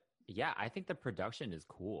think the production is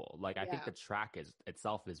cool. Like, I think the track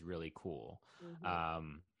itself is really cool.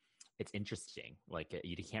 It's interesting. Like,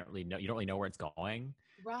 you can't really know, you don't really know where it's going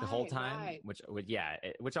the whole time, which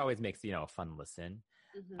always makes, a fun listen.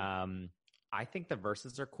 I think the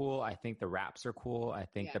verses are cool. I think the raps are cool. I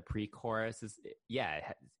think the pre-chorus is,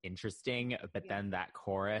 interesting. But then that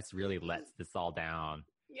chorus really lets this all down.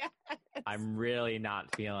 Yes. I'm really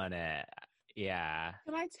not feeling it. Yeah.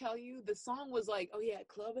 Can I tell you, the song was like,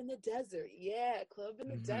 club in the desert. Yeah, club in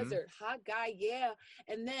the desert. Hot guy, yeah.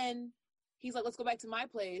 And then he's like, let's go back to my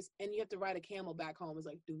place. And you have to ride a camel back home. It's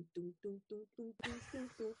like, doo, doo, doo, doo, doo, doo, doo,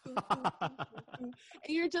 doo, doo, doo. And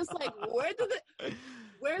you're just like,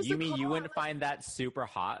 where's you mean you wouldn't find that super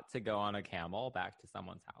hot to go on a camel back to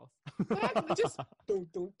someone's house? Exactly. Just doo,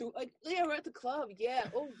 doo, doo. Like, we're at the club. Yeah.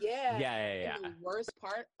 Oh, yeah. Yeah. And the worst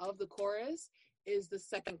part of the chorus is the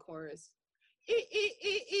second chorus.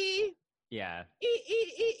 Yeah.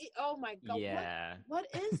 Oh my God. Yeah. What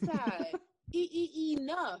is that?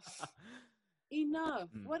 Enough.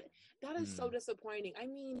 What? That is so disappointing. I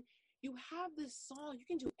mean, you have this song, you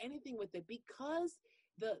can do anything with it because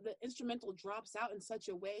the instrumental drops out in such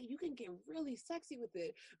a way you can get really sexy with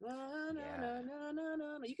it. You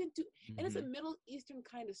can do, and it's a Middle Eastern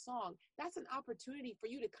kind of song. That's an opportunity for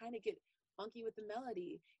you to kind of get funky with the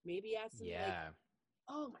melody. Maybe add some like,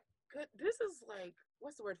 oh my good. This is like,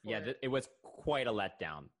 what's the word for it? It was quite a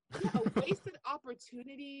letdown. Yeah, a wasted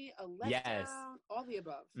opportunity, a letdown, yes. all the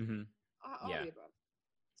above. Mm-hmm. All the above.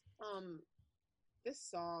 This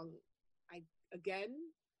song,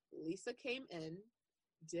 Lisa came in,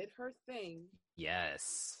 did her thing.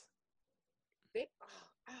 Yes.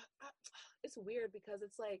 It's weird because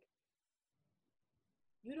it's like,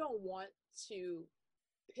 you don't want to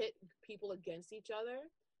pit people against each other,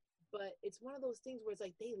 but it's one of those things where it's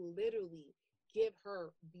like they literally give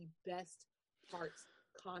her the best parts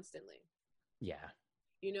constantly. Yeah.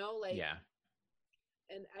 You know, like, yeah.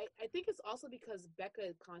 And I think it's also because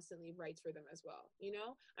Becca constantly writes for them as well. You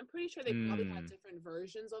know, I'm pretty sure they probably had different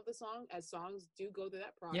versions of the song, as songs do go through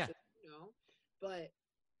that process, you know, but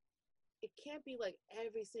it can't be like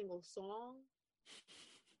every single song.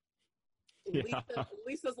 Yeah.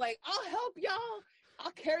 Lisa's like, I'll help y'all.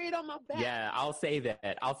 I'll carry it on my back. Yeah, I'll say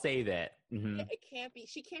that. Mm-hmm. It can't be.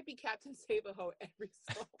 She can't be Captain Save-A-Ho every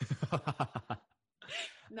song.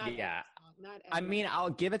 Not yeah. Not I mean, I'll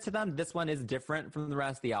give it to them. This one is different from the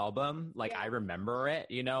rest of the album. Like, I remember it,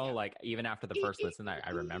 you know, like even after the first listen, I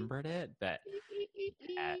remembered it, but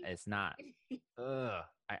it's not.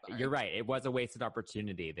 You're right. It was a wasted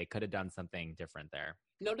opportunity. They could have done something different there.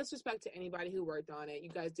 No disrespect to anybody who worked on it. You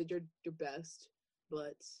guys did your best,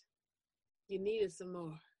 but you needed some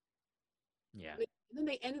more. Yeah. And then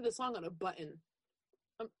they ended the song on a button.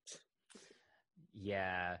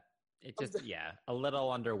 Yeah. It just, a little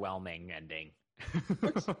underwhelming ending.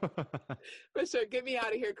 For sure. Get me out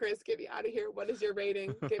of here, Chris. Get me out of here. What is your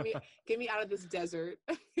rating? Get me out of this desert.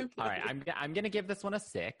 All right. I'm going to give this one a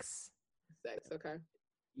 6. 6, okay.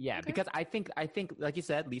 Yeah, okay. Because I think, like you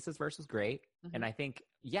said, Lisa's verse was great. Mm-hmm. And I think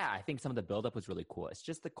some of the buildup was really cool. It's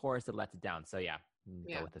just the chorus that lets it down. So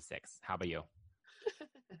go with a 6. How about you?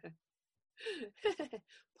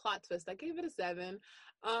 Plot twist. I gave it a 7.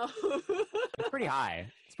 It's pretty high.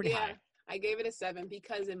 High. I gave it a 7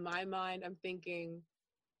 because in my mind, I'm thinking,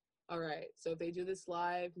 all right, so if they do this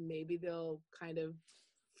live, maybe they'll kind of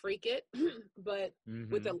freak it. But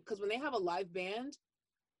because when they have a live band,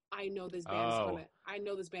 I know this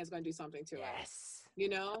band's gonna do something to it. Yes. You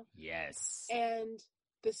know? Yes. And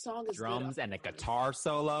the song is drums and a guitar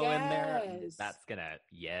solo in there. That's gonna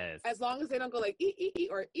As long as they don't go like e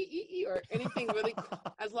or e or anything really.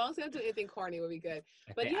 As long as they don't do anything corny, we'll be good.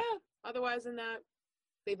 But otherwise than that,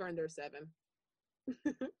 they've earned their 7.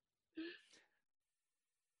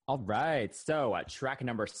 All right. So track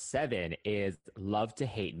number 7 is Love to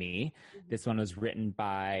Hate Me. This one was written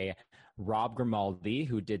by Rob Grimaldi,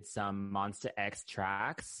 who did some Monsta X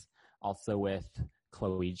tracks, also with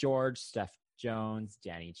Chloe George, Steph Jones,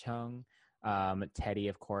 Danny Chung. Teddy,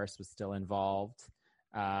 of course, was still involved.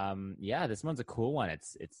 This one's a cool one.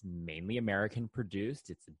 It's mainly American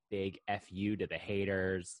produced. It's a big FU to the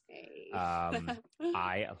haters. Hey.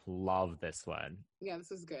 I love this one. Yeah,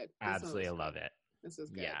 this is good. Absolutely love it. This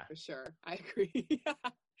is good for sure. I agree.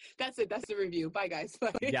 That's it. That's the review. Bye, guys.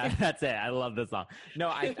 Bye. Yeah, that's it. I love this song. No,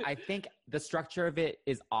 I think the structure of it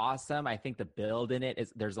is awesome. I think the build in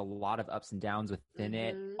it there's a lot of ups and downs within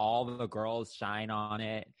it. All the girls shine on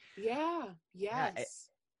it. Yeah. Yes. Yeah,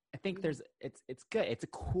 I think it's good. It's a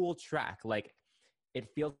cool track. Like, it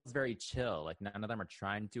feels very chill. Like, none of them are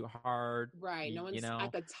trying too hard. Right. No one's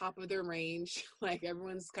at the top of their range. Like,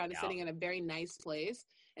 everyone's kind of sitting in a very nice place,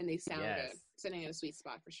 and they sound good. Sitting in a sweet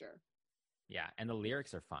spot for sure. Yeah, and the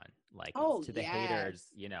lyrics are fun. Like, to the haters,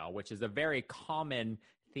 which is a very common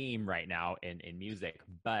theme right now in music,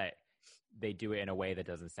 but they do it in a way that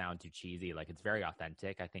doesn't sound too cheesy. Like, it's very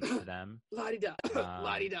authentic, I think, to them. La-di-da.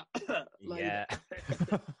 La-di-da. Yeah.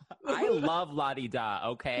 I love La-di-da,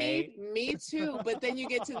 okay? Me too, but then you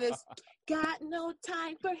get to this, got no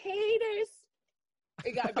time for haters.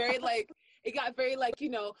 It got very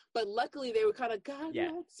but luckily they were kind of, got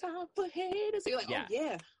no time for haters. So you're like,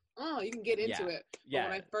 you can get into it. But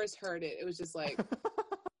when I first heard it, it was just like,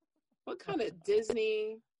 what kind of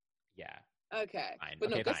Disney? Yeah. Okay. Fine. But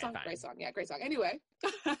no, good song. Great song. Yeah, great song. Anyway,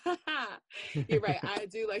 you're right. I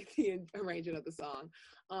do like the arrangement of the song.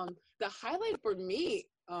 The highlight for me,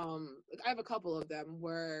 I have a couple of them,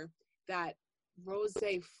 were that Rose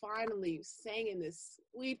finally sang in this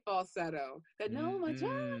sweet falsetto that no much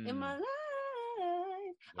in my life.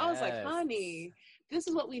 Yes. I was like, honey, this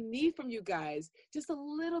is what we need from you guys. Just a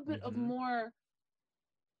little bit of more.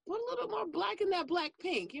 Put a little more black in that black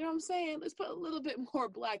pink. You know what I'm saying? Let's put a little bit more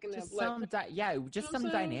black in that black. Some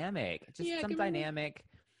dynamic. Some dynamic.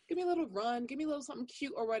 Give me a little run. Give me a little something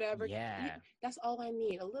cute or whatever. Yeah. That's all I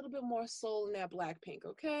need. A little bit more soul in that black pink,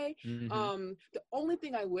 okay? The only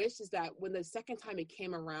thing I wish is that when the second time it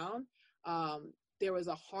came around, there was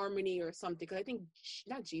a harmony or something. Because I think,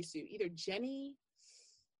 not Jisoo, either Jenny,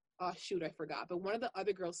 oh shoot, I forgot. But one of the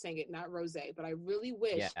other girls sang it, not Rose. But I really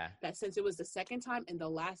wish that since it was the second time and the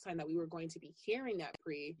last time that we were going to be hearing that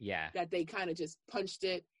pre, that they kind of just punched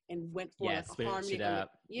it and went for like a harmony. It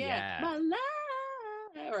up. My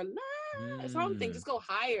life or life or something. Just go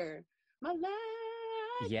higher. My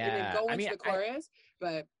life. Yeah. And then go into the chorus.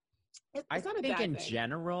 But it's not a bad thing.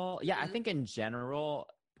 I think in general,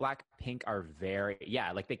 Blackpink are very,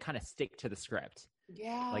 like they kind of stick to the script.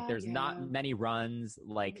 Yeah. Like there's not many runs.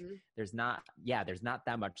 Like there's not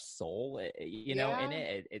that much soul, you know, in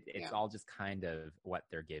it. It's all just kind of what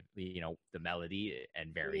they're giving, you know, the melody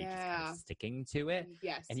and very just kind of sticking to it.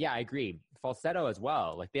 Yes. And I agree. Falsetto as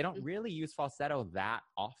well. Like they don't really use falsetto that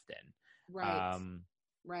often. Right.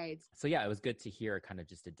 Right. So it was good to hear kind of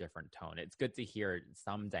just a different tone. It's good to hear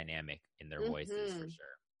some dynamic in their voices for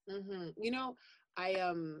sure. You know,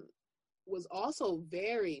 I was also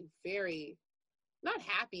very, very not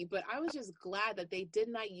happy, but I was just glad that they did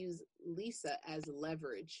not use Lisa as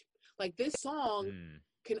leverage. Like this song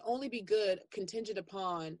can only be good contingent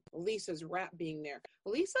upon Lisa's rap being there.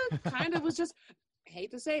 Lisa kind of was just, I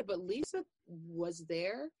hate to say it, but Lisa was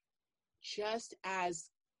there just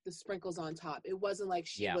as the sprinkles on top. It wasn't like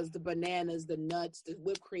she was the bananas, the nuts, the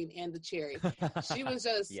whipped cream, and the cherry. She was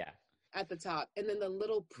just at the top. And then the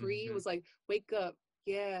little pre was like, wake up,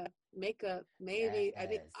 makeup, maybe.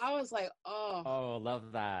 Yes. I was like, oh,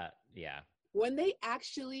 love that. Yeah. When they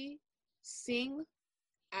actually sing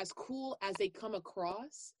as cool as they come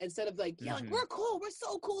across, instead of like yelling, we're cool, we're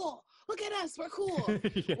so cool, look at us, we're cool.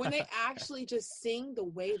 When they actually just sing the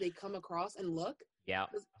way they come across and look,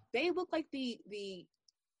 they look like the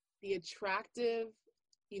attractive,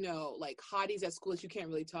 you know, like hotties at school that you can't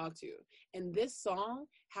really talk to. And this song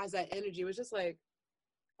has that energy. It was just like,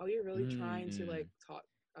 oh, you're really trying to like talk.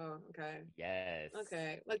 Oh, okay. Yes.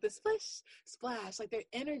 Okay. Like the splash, like their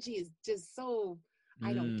energy is just so,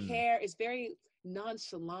 I don't care. It's very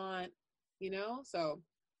nonchalant, you know? So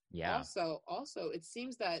also it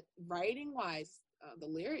seems that writing wise, the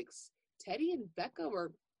lyrics, Teddy and Becca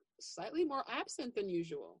were slightly more absent than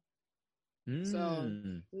usual. So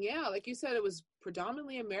like you said, it was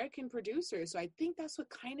predominantly American producers. So I think that's what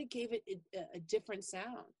kind of gave it a different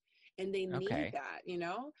sound. And they need that, you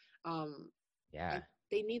know?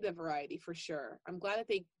 They need the variety for sure. I'm glad that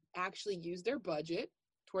they actually used their budget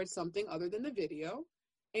towards something other than the video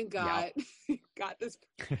and got this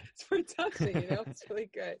production, you know? It's really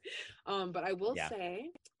good. But I will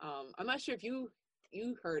say, I'm not sure if you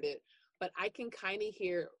heard it, but I can kind of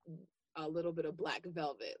hear a little bit of Black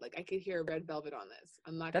Velvet. Like I could hear Red Velvet on this.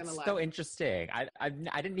 I'm not gonna lie. That's so interesting. I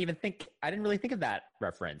didn't really think of that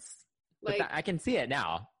reference. Like but I can see it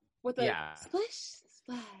now. With a splash,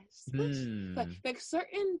 like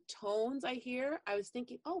certain tones I hear, I was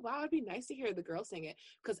thinking, oh wow, it'd be nice to hear the girl sing it.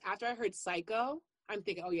 Because after I heard Psycho, I'm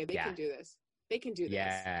thinking, oh yeah, they can do this. They can do this.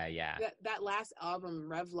 Yeah. That last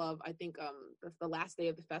album, Rev Love, I think the last day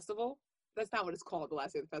of the festival. That's not what it's called. The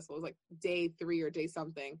last day of the festival. It was like day 3 or day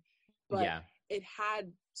something. But it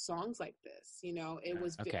had songs like this. You know, it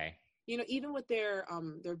was you know, even with their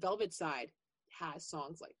Velvet side has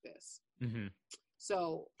songs like this.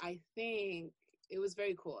 So I think it was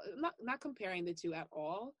very cool. Not comparing the two at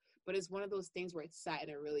all, but it's one of those things where it sat in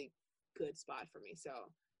a really good spot for me.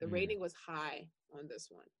 So the rating was high on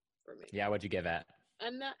this one for me. Yeah, what'd you give it?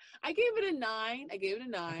 And I gave it a 9.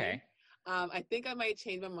 Okay. I think I might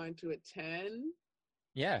change my mind to a 10.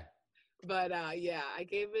 Yeah. But I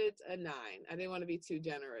gave it a 9. I didn't want to be too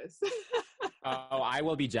generous. Oh, I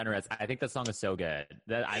will be generous. I think the song is so good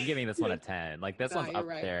that I'm giving this one a 10. Like this one's up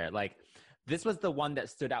there. Like this was the one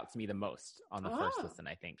that stood out to me the most on the first listen,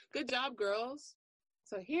 I think. Good job, girls.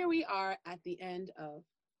 So here we are at the end of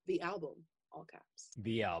the album, all caps.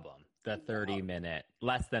 The album, the 30-minute,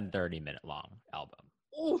 less than 30-minute long album.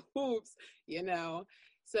 Oops, you know.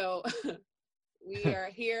 So we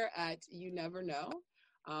are here at You Never Know.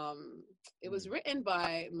 It was written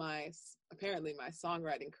by my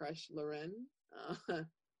songwriting crush, Loren.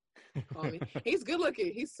 Call me. He's good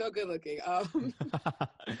looking. He's so good looking.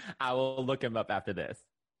 I will look him up after this.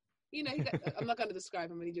 You know, I'm not going to describe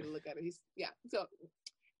him. I need you to look at him. So,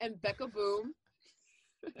 and Becca Boom.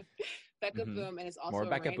 Boom, and it's also more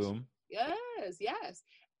Becca Boom. Yes.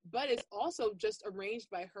 But it's also just arranged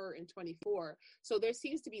by her in 24. So there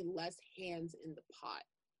seems to be less hands in the pot.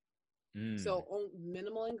 So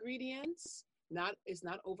minimal ingredients. It's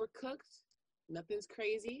not overcooked. Nothing's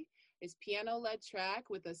crazy. It's piano-led track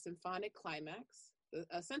with a symphonic climax,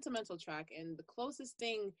 a sentimental track, and the closest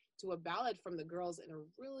thing to a ballad from the girls in a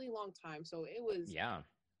really long time. So it was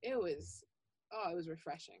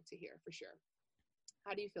refreshing to hear for sure.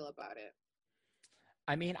 How do you feel about it?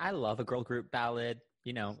 I mean, I love a girl group ballad.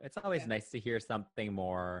 You know, it's always nice to hear something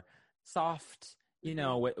more soft, you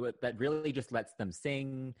know, that really just lets them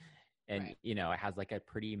sing. And, you know, it has like a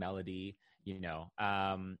pretty melody, you know.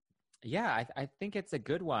 Yeah, I think it's a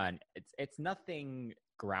good one. It's nothing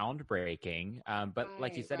groundbreaking, but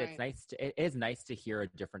like you said, it is nice to hear a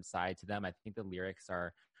different side to them. I think the lyrics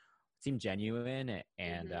seem genuine,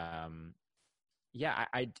 and yeah,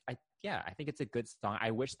 I think it's a good song. I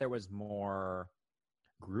wish there was more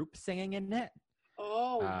group singing in it.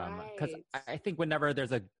 Oh, right. Because I think whenever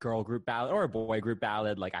there's a girl group ballad or a boy group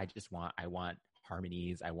ballad, like I want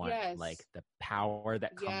harmonies. I want like the power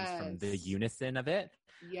that comes from the unison of it.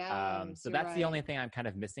 So that's the only thing I'm kind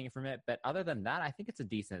of missing from it. But other than that, I think it's a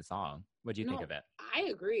decent song. What do you think of it? I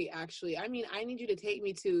agree, actually. I mean, I need you to take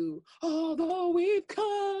me to although we've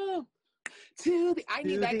come to the I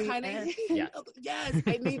need that kind of yes,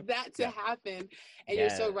 I need that to happen. And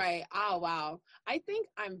you're so right. Oh wow. I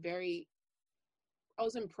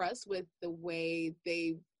was impressed with the way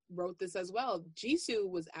they wrote this as well. Jisoo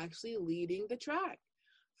was actually leading the track.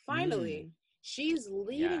 Finally, she's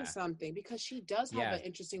leading something because she does have an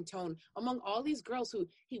interesting tone. Among all these girls who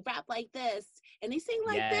he rap like this and they sing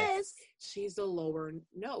like this, she's the lower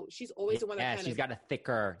note. She's always the one that she's got a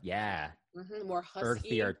thicker, more husky,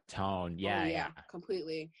 earthier tone. Yeah,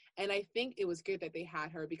 completely. And I think it was good that they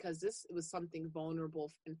had her because it was something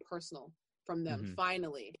vulnerable and personal from them.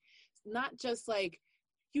 Finally, not just like,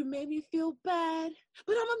 you made me feel bad,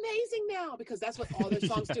 but I'm amazing now, because that's what all their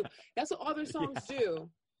songs do. That's what all their songs do.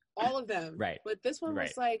 All of them. Right. But this one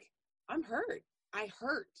was like, I'm hurt. I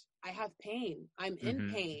hurt. I have pain. I'm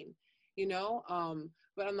in pain, you know?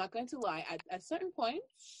 But I'm not going to lie. At certain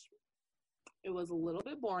points, it was a little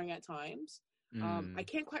bit boring at times. I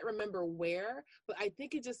can't quite remember where, but I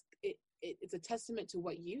think it's a testament to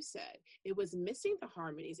what you said. It was missing the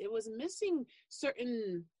harmonies. It was missing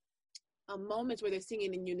certain moments where they're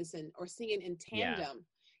singing in unison or singing in tandem,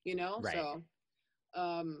 you know? Right. So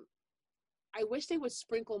I wish they would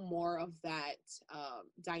sprinkle more of that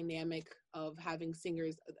dynamic of having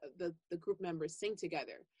singers, the group members sing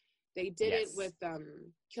together. They did it with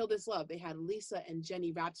Kill This Love. They had Lisa and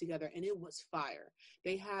Jennie rap together, and it was fire.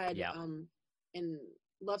 They had in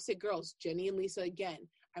Lovesick Girls, Jennie and Lisa again.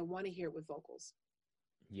 I want to hear it with vocals.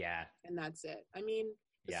 Yeah. And that's it. I mean,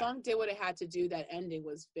 the song did what it had to do. That ending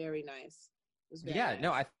was very nice. It was very nice.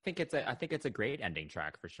 No, I think it's a great ending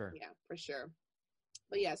track for sure. Yeah, for sure.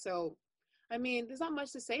 But yeah, so I mean, there's not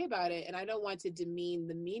much to say about it, and I don't want to demean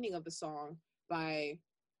the meaning of the song by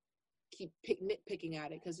nitpicking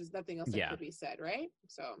at it, because there's nothing else that could be said, right?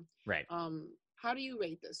 So, how do you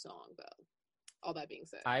rate this song, though? All that being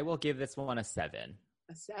said, I will give this one a 7.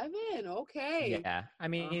 A 7, okay. Yeah, I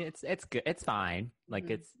mean, it's good. It's fine. Like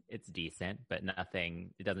it's decent, but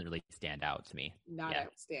nothing. It doesn't really stand out to me. Not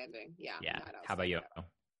outstanding. Yeah. How about you? It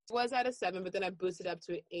was at a 7, but then I boosted up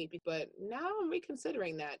to an 8. But now I'm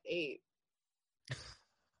reconsidering that 8.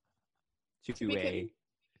 To a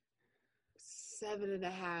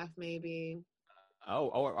 7.5, maybe. Oh,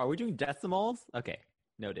 are we doing decimals? Okay,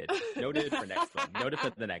 noted for next one. Noted for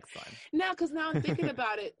the next one. No, because now I'm thinking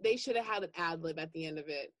about it. They should have had an ad lib at the end of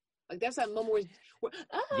it. Like, that's that moment where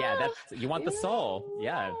that's you want the soul.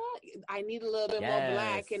 Yeah, I need a little bit more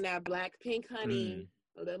black in that black pink, honey.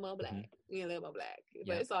 A little more black. A little more black.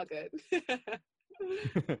 But it's all good.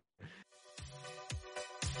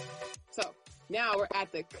 So now we're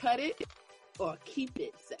at the cut it or keep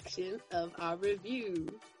it section of our review.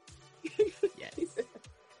 Yes,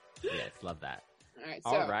 love that.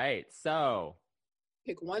 All right, so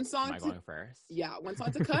pick one song. Am I going first? Yeah, one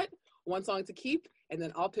song to cut, one song to keep, and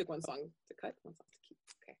then I'll pick one song to cut, one song to keep.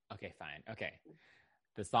 Okay, fine. Okay.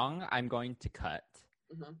 The song I'm going to cut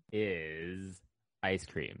is Ice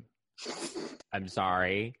Cream. I'm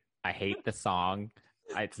sorry. I hate the song.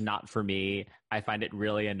 It's not for me. I find it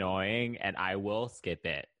really annoying, and I will skip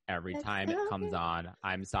it every time it comes on.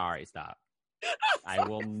 I'm sorry. Stop. I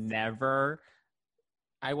will never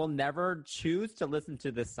choose to listen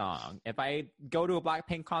to this song. If I go to a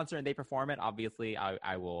Blackpink concert and they perform it, obviously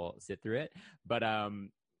I will sit through it. But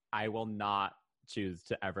I will not choose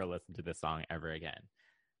to ever listen to this song ever again.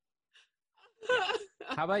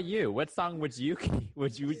 How about you? What song would you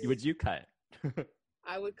cut?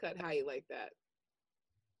 I would cut How You Like That.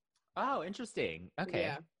 Oh, interesting.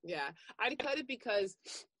 Okay. Yeah. I'd cut it because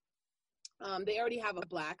they already have a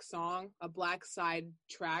black side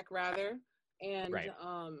track rather. And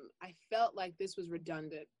I felt like this was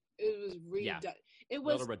redundant. It was redundant. It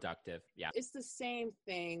was a little reductive. Yeah. It's the same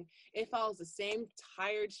thing. It follows the same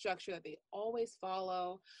tired structure that they always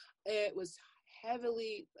follow. It was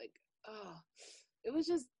heavily like, it was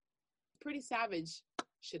just Pretty Savage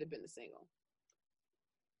should have been the single.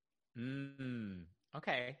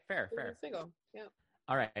 Okay, fair. Single, yeah.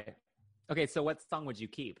 All right. Okay, so what song would you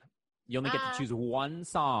keep? You only get to choose one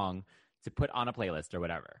song to put on a playlist or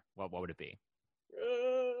whatever. What would it be?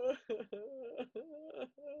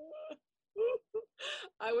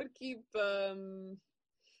 I would keep. I'm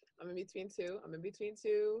in between two.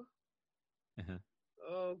 Uh-huh.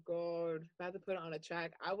 Oh God! If I had to put it on a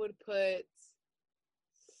track, I would put.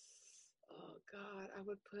 Oh God! I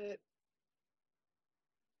would put.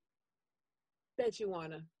 Bet You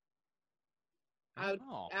Wanna.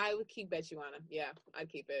 I would keep Bet You Wanna. Yeah, I'd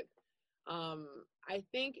keep it. I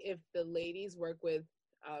think if the ladies work with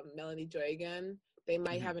Melanie Joy again, they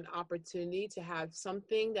might have an opportunity to have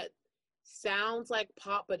something that sounds like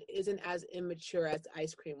pop but isn't as immature as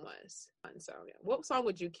Ice Cream was. And so, yeah. What song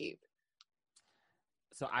would you keep?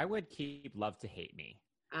 So I would keep Love to Hate Me.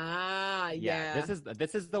 Yeah.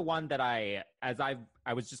 This is the one that I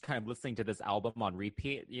was just kind of listening to this album on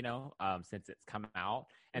repeat, since it's come out,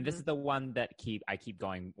 and this is the one that I keep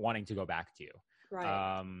wanting to go back to.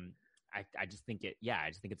 Right. I just think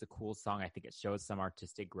it's a cool song. I think it shows some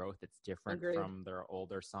artistic growth. It's different from their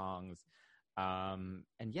older songs. And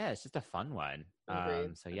yeah, it's just a fun one.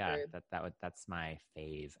 That's my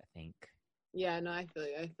fave, I think. Yeah, no, I feel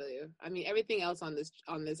you. I mean, everything else on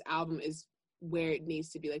this album is where it needs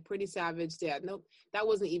to be. Like Pretty Savage, nope, that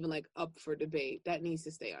wasn't even like up for debate. That needs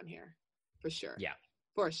to stay on here for sure. Yeah,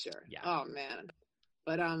 for sure. Yeah. Oh man,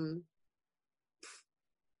 but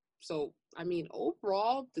so I mean,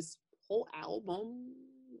 overall, this whole album,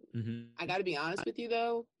 I got to be honest with you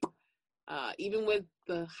though. Even with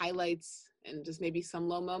the highlights and just maybe some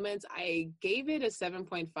low moments, I gave it a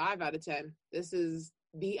 7.5 out of 10. This is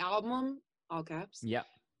the album, all caps. Yeah.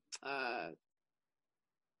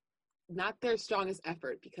 Not their strongest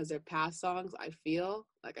effort because their past songs, I feel,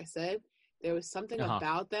 like I said, there was something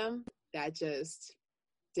about them that just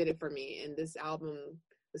did it for me. And this album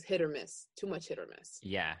was hit or miss, too much hit or miss.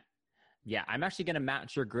 Yeah. Yeah, I'm actually going to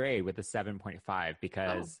match your grade with a 7.5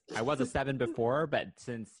 because I was a 7 before, but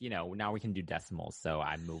since, now we can do decimals, so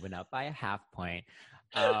I'm moving up by a half point.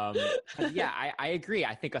 Yeah, I agree.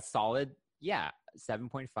 I think a solid,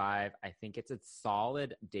 7.5. I think it's a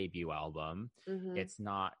solid debut album. It's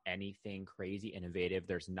not anything crazy innovative.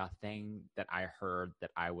 There's nothing that I heard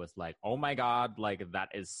that I was like, oh my God, like that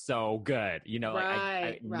is so good.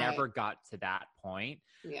 I never got to that point.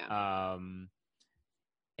 Yeah.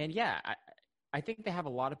 And yeah, I think they have a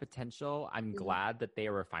lot of potential. I'm glad that they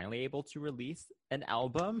were finally able to release an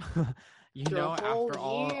album, after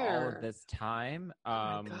all of this time.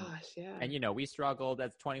 Oh my gosh, yeah. And, we struggled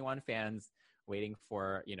as 21 fans waiting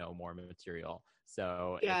for, more material.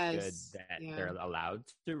 So it's good that they're allowed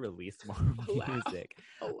to release more music.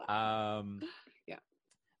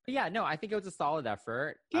 But yeah, no, I think it was a solid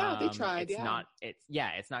effort. Yeah, they tried. It's not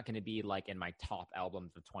going to be like in my top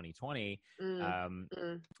albums of 2020.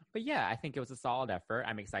 But yeah, I think it was a solid effort.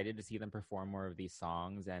 I'm excited to see them perform more of these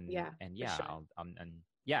songs, and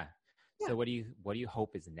sure. So what do you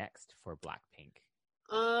hope is next for Blackpink?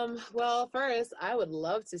 Well, first, I would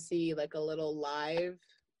love to see like a little live,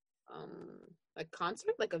 like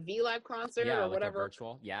concert, like a V Live concert or like whatever. A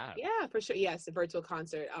virtual, yeah, for sure. Yes, a virtual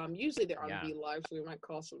concert. Usually they're on V Live, so it might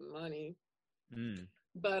cost some money.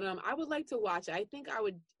 But I would like to watch it. I think I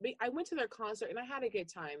went to their concert and I had a good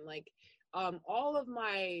time. Like, all of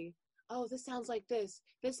my this sounds like this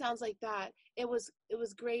sounds like that. It was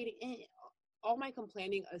great. And all my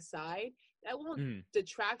complaining aside, that won't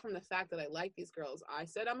detract from the fact that I like these girls. I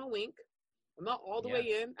said I'm a wink. I'm not all the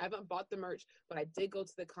way in. I haven't bought the merch, but I did go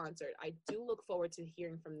to the concert. I do look forward to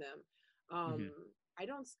hearing from them.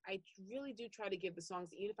 I really do try to give the songs,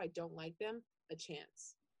 even if I don't like them, a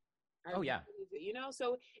chance.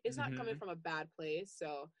 So it's not coming from a bad place.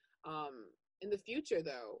 So, in the future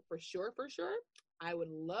though, for sure, I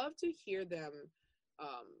would love to hear them,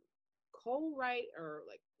 co-write or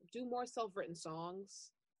like do more self-written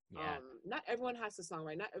songs. Not everyone has to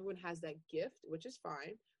songwrite. Not everyone has that gift, which is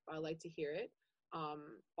fine. But I like to hear it.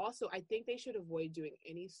 Also, I think they should avoid doing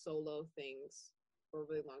any solo things for a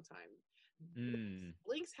really long time.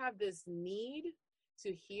 Blinks have this need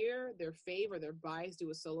to hear their fave or their bias do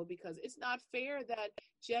a solo because it's not fair that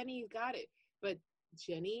Jennie got it. But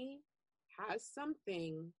Jennie has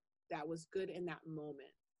something that was good in that moment.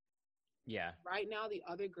 Yeah. Right now, the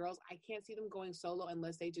other girls, I can't see them going solo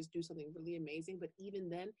unless they just do something really amazing. But even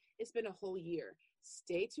then, it's been a whole year.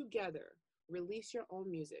 Stay together. Release your own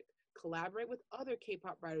music. Collaborate with other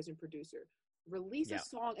K-pop writers and producers. Release a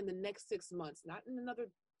song in the next 6 months, not in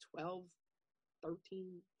another 12,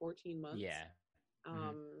 13, 14 months. Yeah.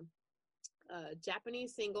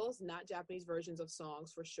 Japanese singles, not Japanese versions of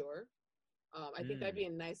songs for sure. I think that'd be a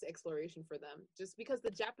nice exploration for them, just because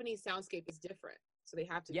the Japanese soundscape is different, so they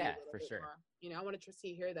have to be a little bit more. You know, I want to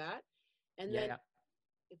hear that, and then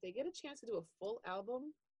if they get a chance to do a full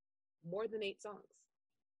album, more than 8 songs.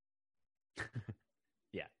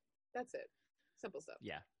 Yeah, that's it. Simple stuff.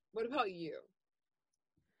 Yeah. What about you?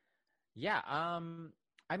 Yeah.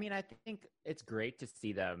 I mean, I think it's great to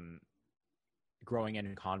see them growing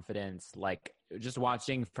in confidence, like just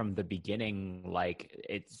watching from the beginning, like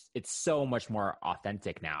it's so much more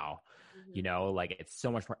authentic now, you know, like it's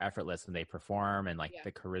so much more effortless when they perform, and like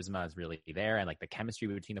the charisma is really there, and like the chemistry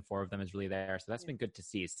between the 4 of them is really there. So that's been good to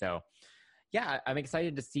see. So yeah, I'm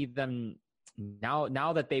excited to see them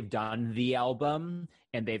now that they've done the album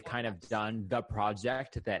and they've kind of done the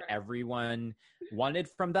project that everyone wanted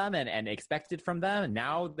from them and expected from them.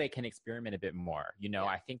 Now they can experiment a bit more. You know,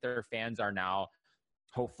 I think their fans are now,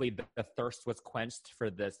 hopefully the thirst was quenched for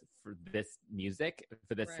this music,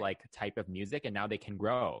 for this like type of music. And now they can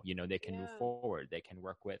grow, you know, they can move forward. They can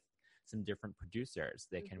work with some different producers.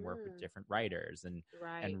 They can work with different writers and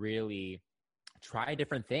really try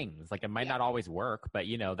different things. Like it might not always work, but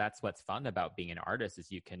you know, that's what's fun about being an artist,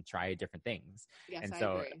 is you can try different things. Yes, and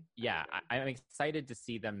so, I'm excited to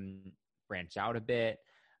see them branch out a bit.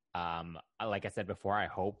 Like I said before, I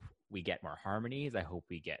hope we get more harmonies. I hope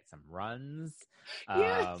we get some runs.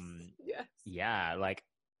 Yeah. Like,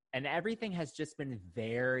 and everything has just been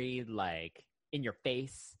very like in your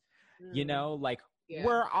face, you know, like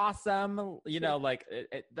we're awesome, you know, like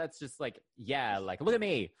that's just like, like, look at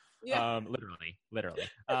me. Literally.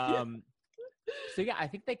 So yeah, I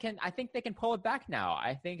think they can pull it back now.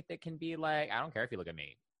 I think they can be like, I don't care if you look at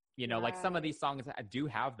me, you know, like some of these songs do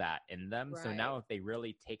have that in them. So now if they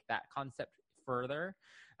really take that concept further,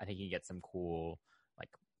 I think you can get some cool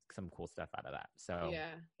stuff out of that. So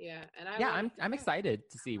and I'm excited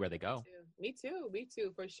to see where they go. Me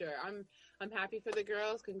too, for sure. I'm happy for the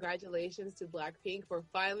girls. Congratulations to Blackpink for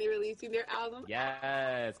finally releasing their album.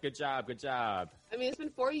 Yes, good job. I mean, it's been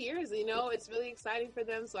 4 years, you know, it's really exciting for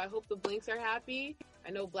them. So I hope the Blinks are happy. I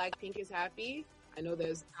know Blackpink is happy. I know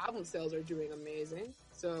those album sales are doing amazing.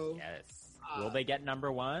 So yes. Will they get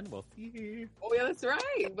number 1? We'll see. Oh yeah, that's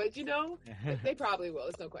right. But you know, they probably will.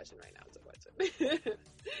 It's no question right now. It's a question.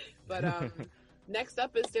 But next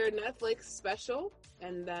up is their Netflix special,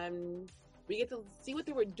 and then we get to see what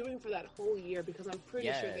they were doing for that whole year, because I'm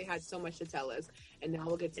pretty sure they had so much to tell us, and now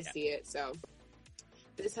we'll get to see it. So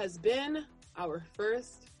this has been our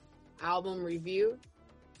first album review.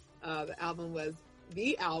 The album was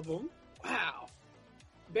The Album. Wow.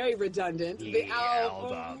 Very redundant. The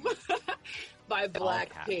album. By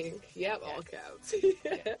Blackpink. Yep, all caps.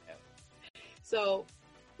 So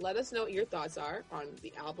let us know what your thoughts are on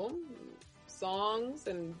the album, songs,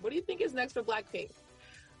 and what do you think is next for Blackpink?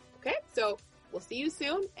 Okay, so we'll see you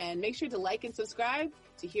soon, and make sure to like and subscribe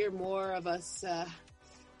to hear more of us.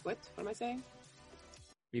 What am I saying?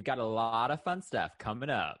 We've got a lot of fun stuff coming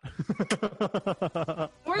up.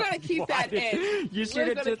 We're going to keep that in.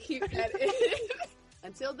 We're going to keep that in.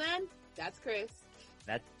 Until then, that's Chris.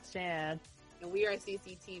 That's Shan. And we are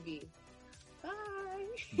CCTV. Bye.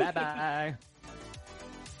 Bye-bye.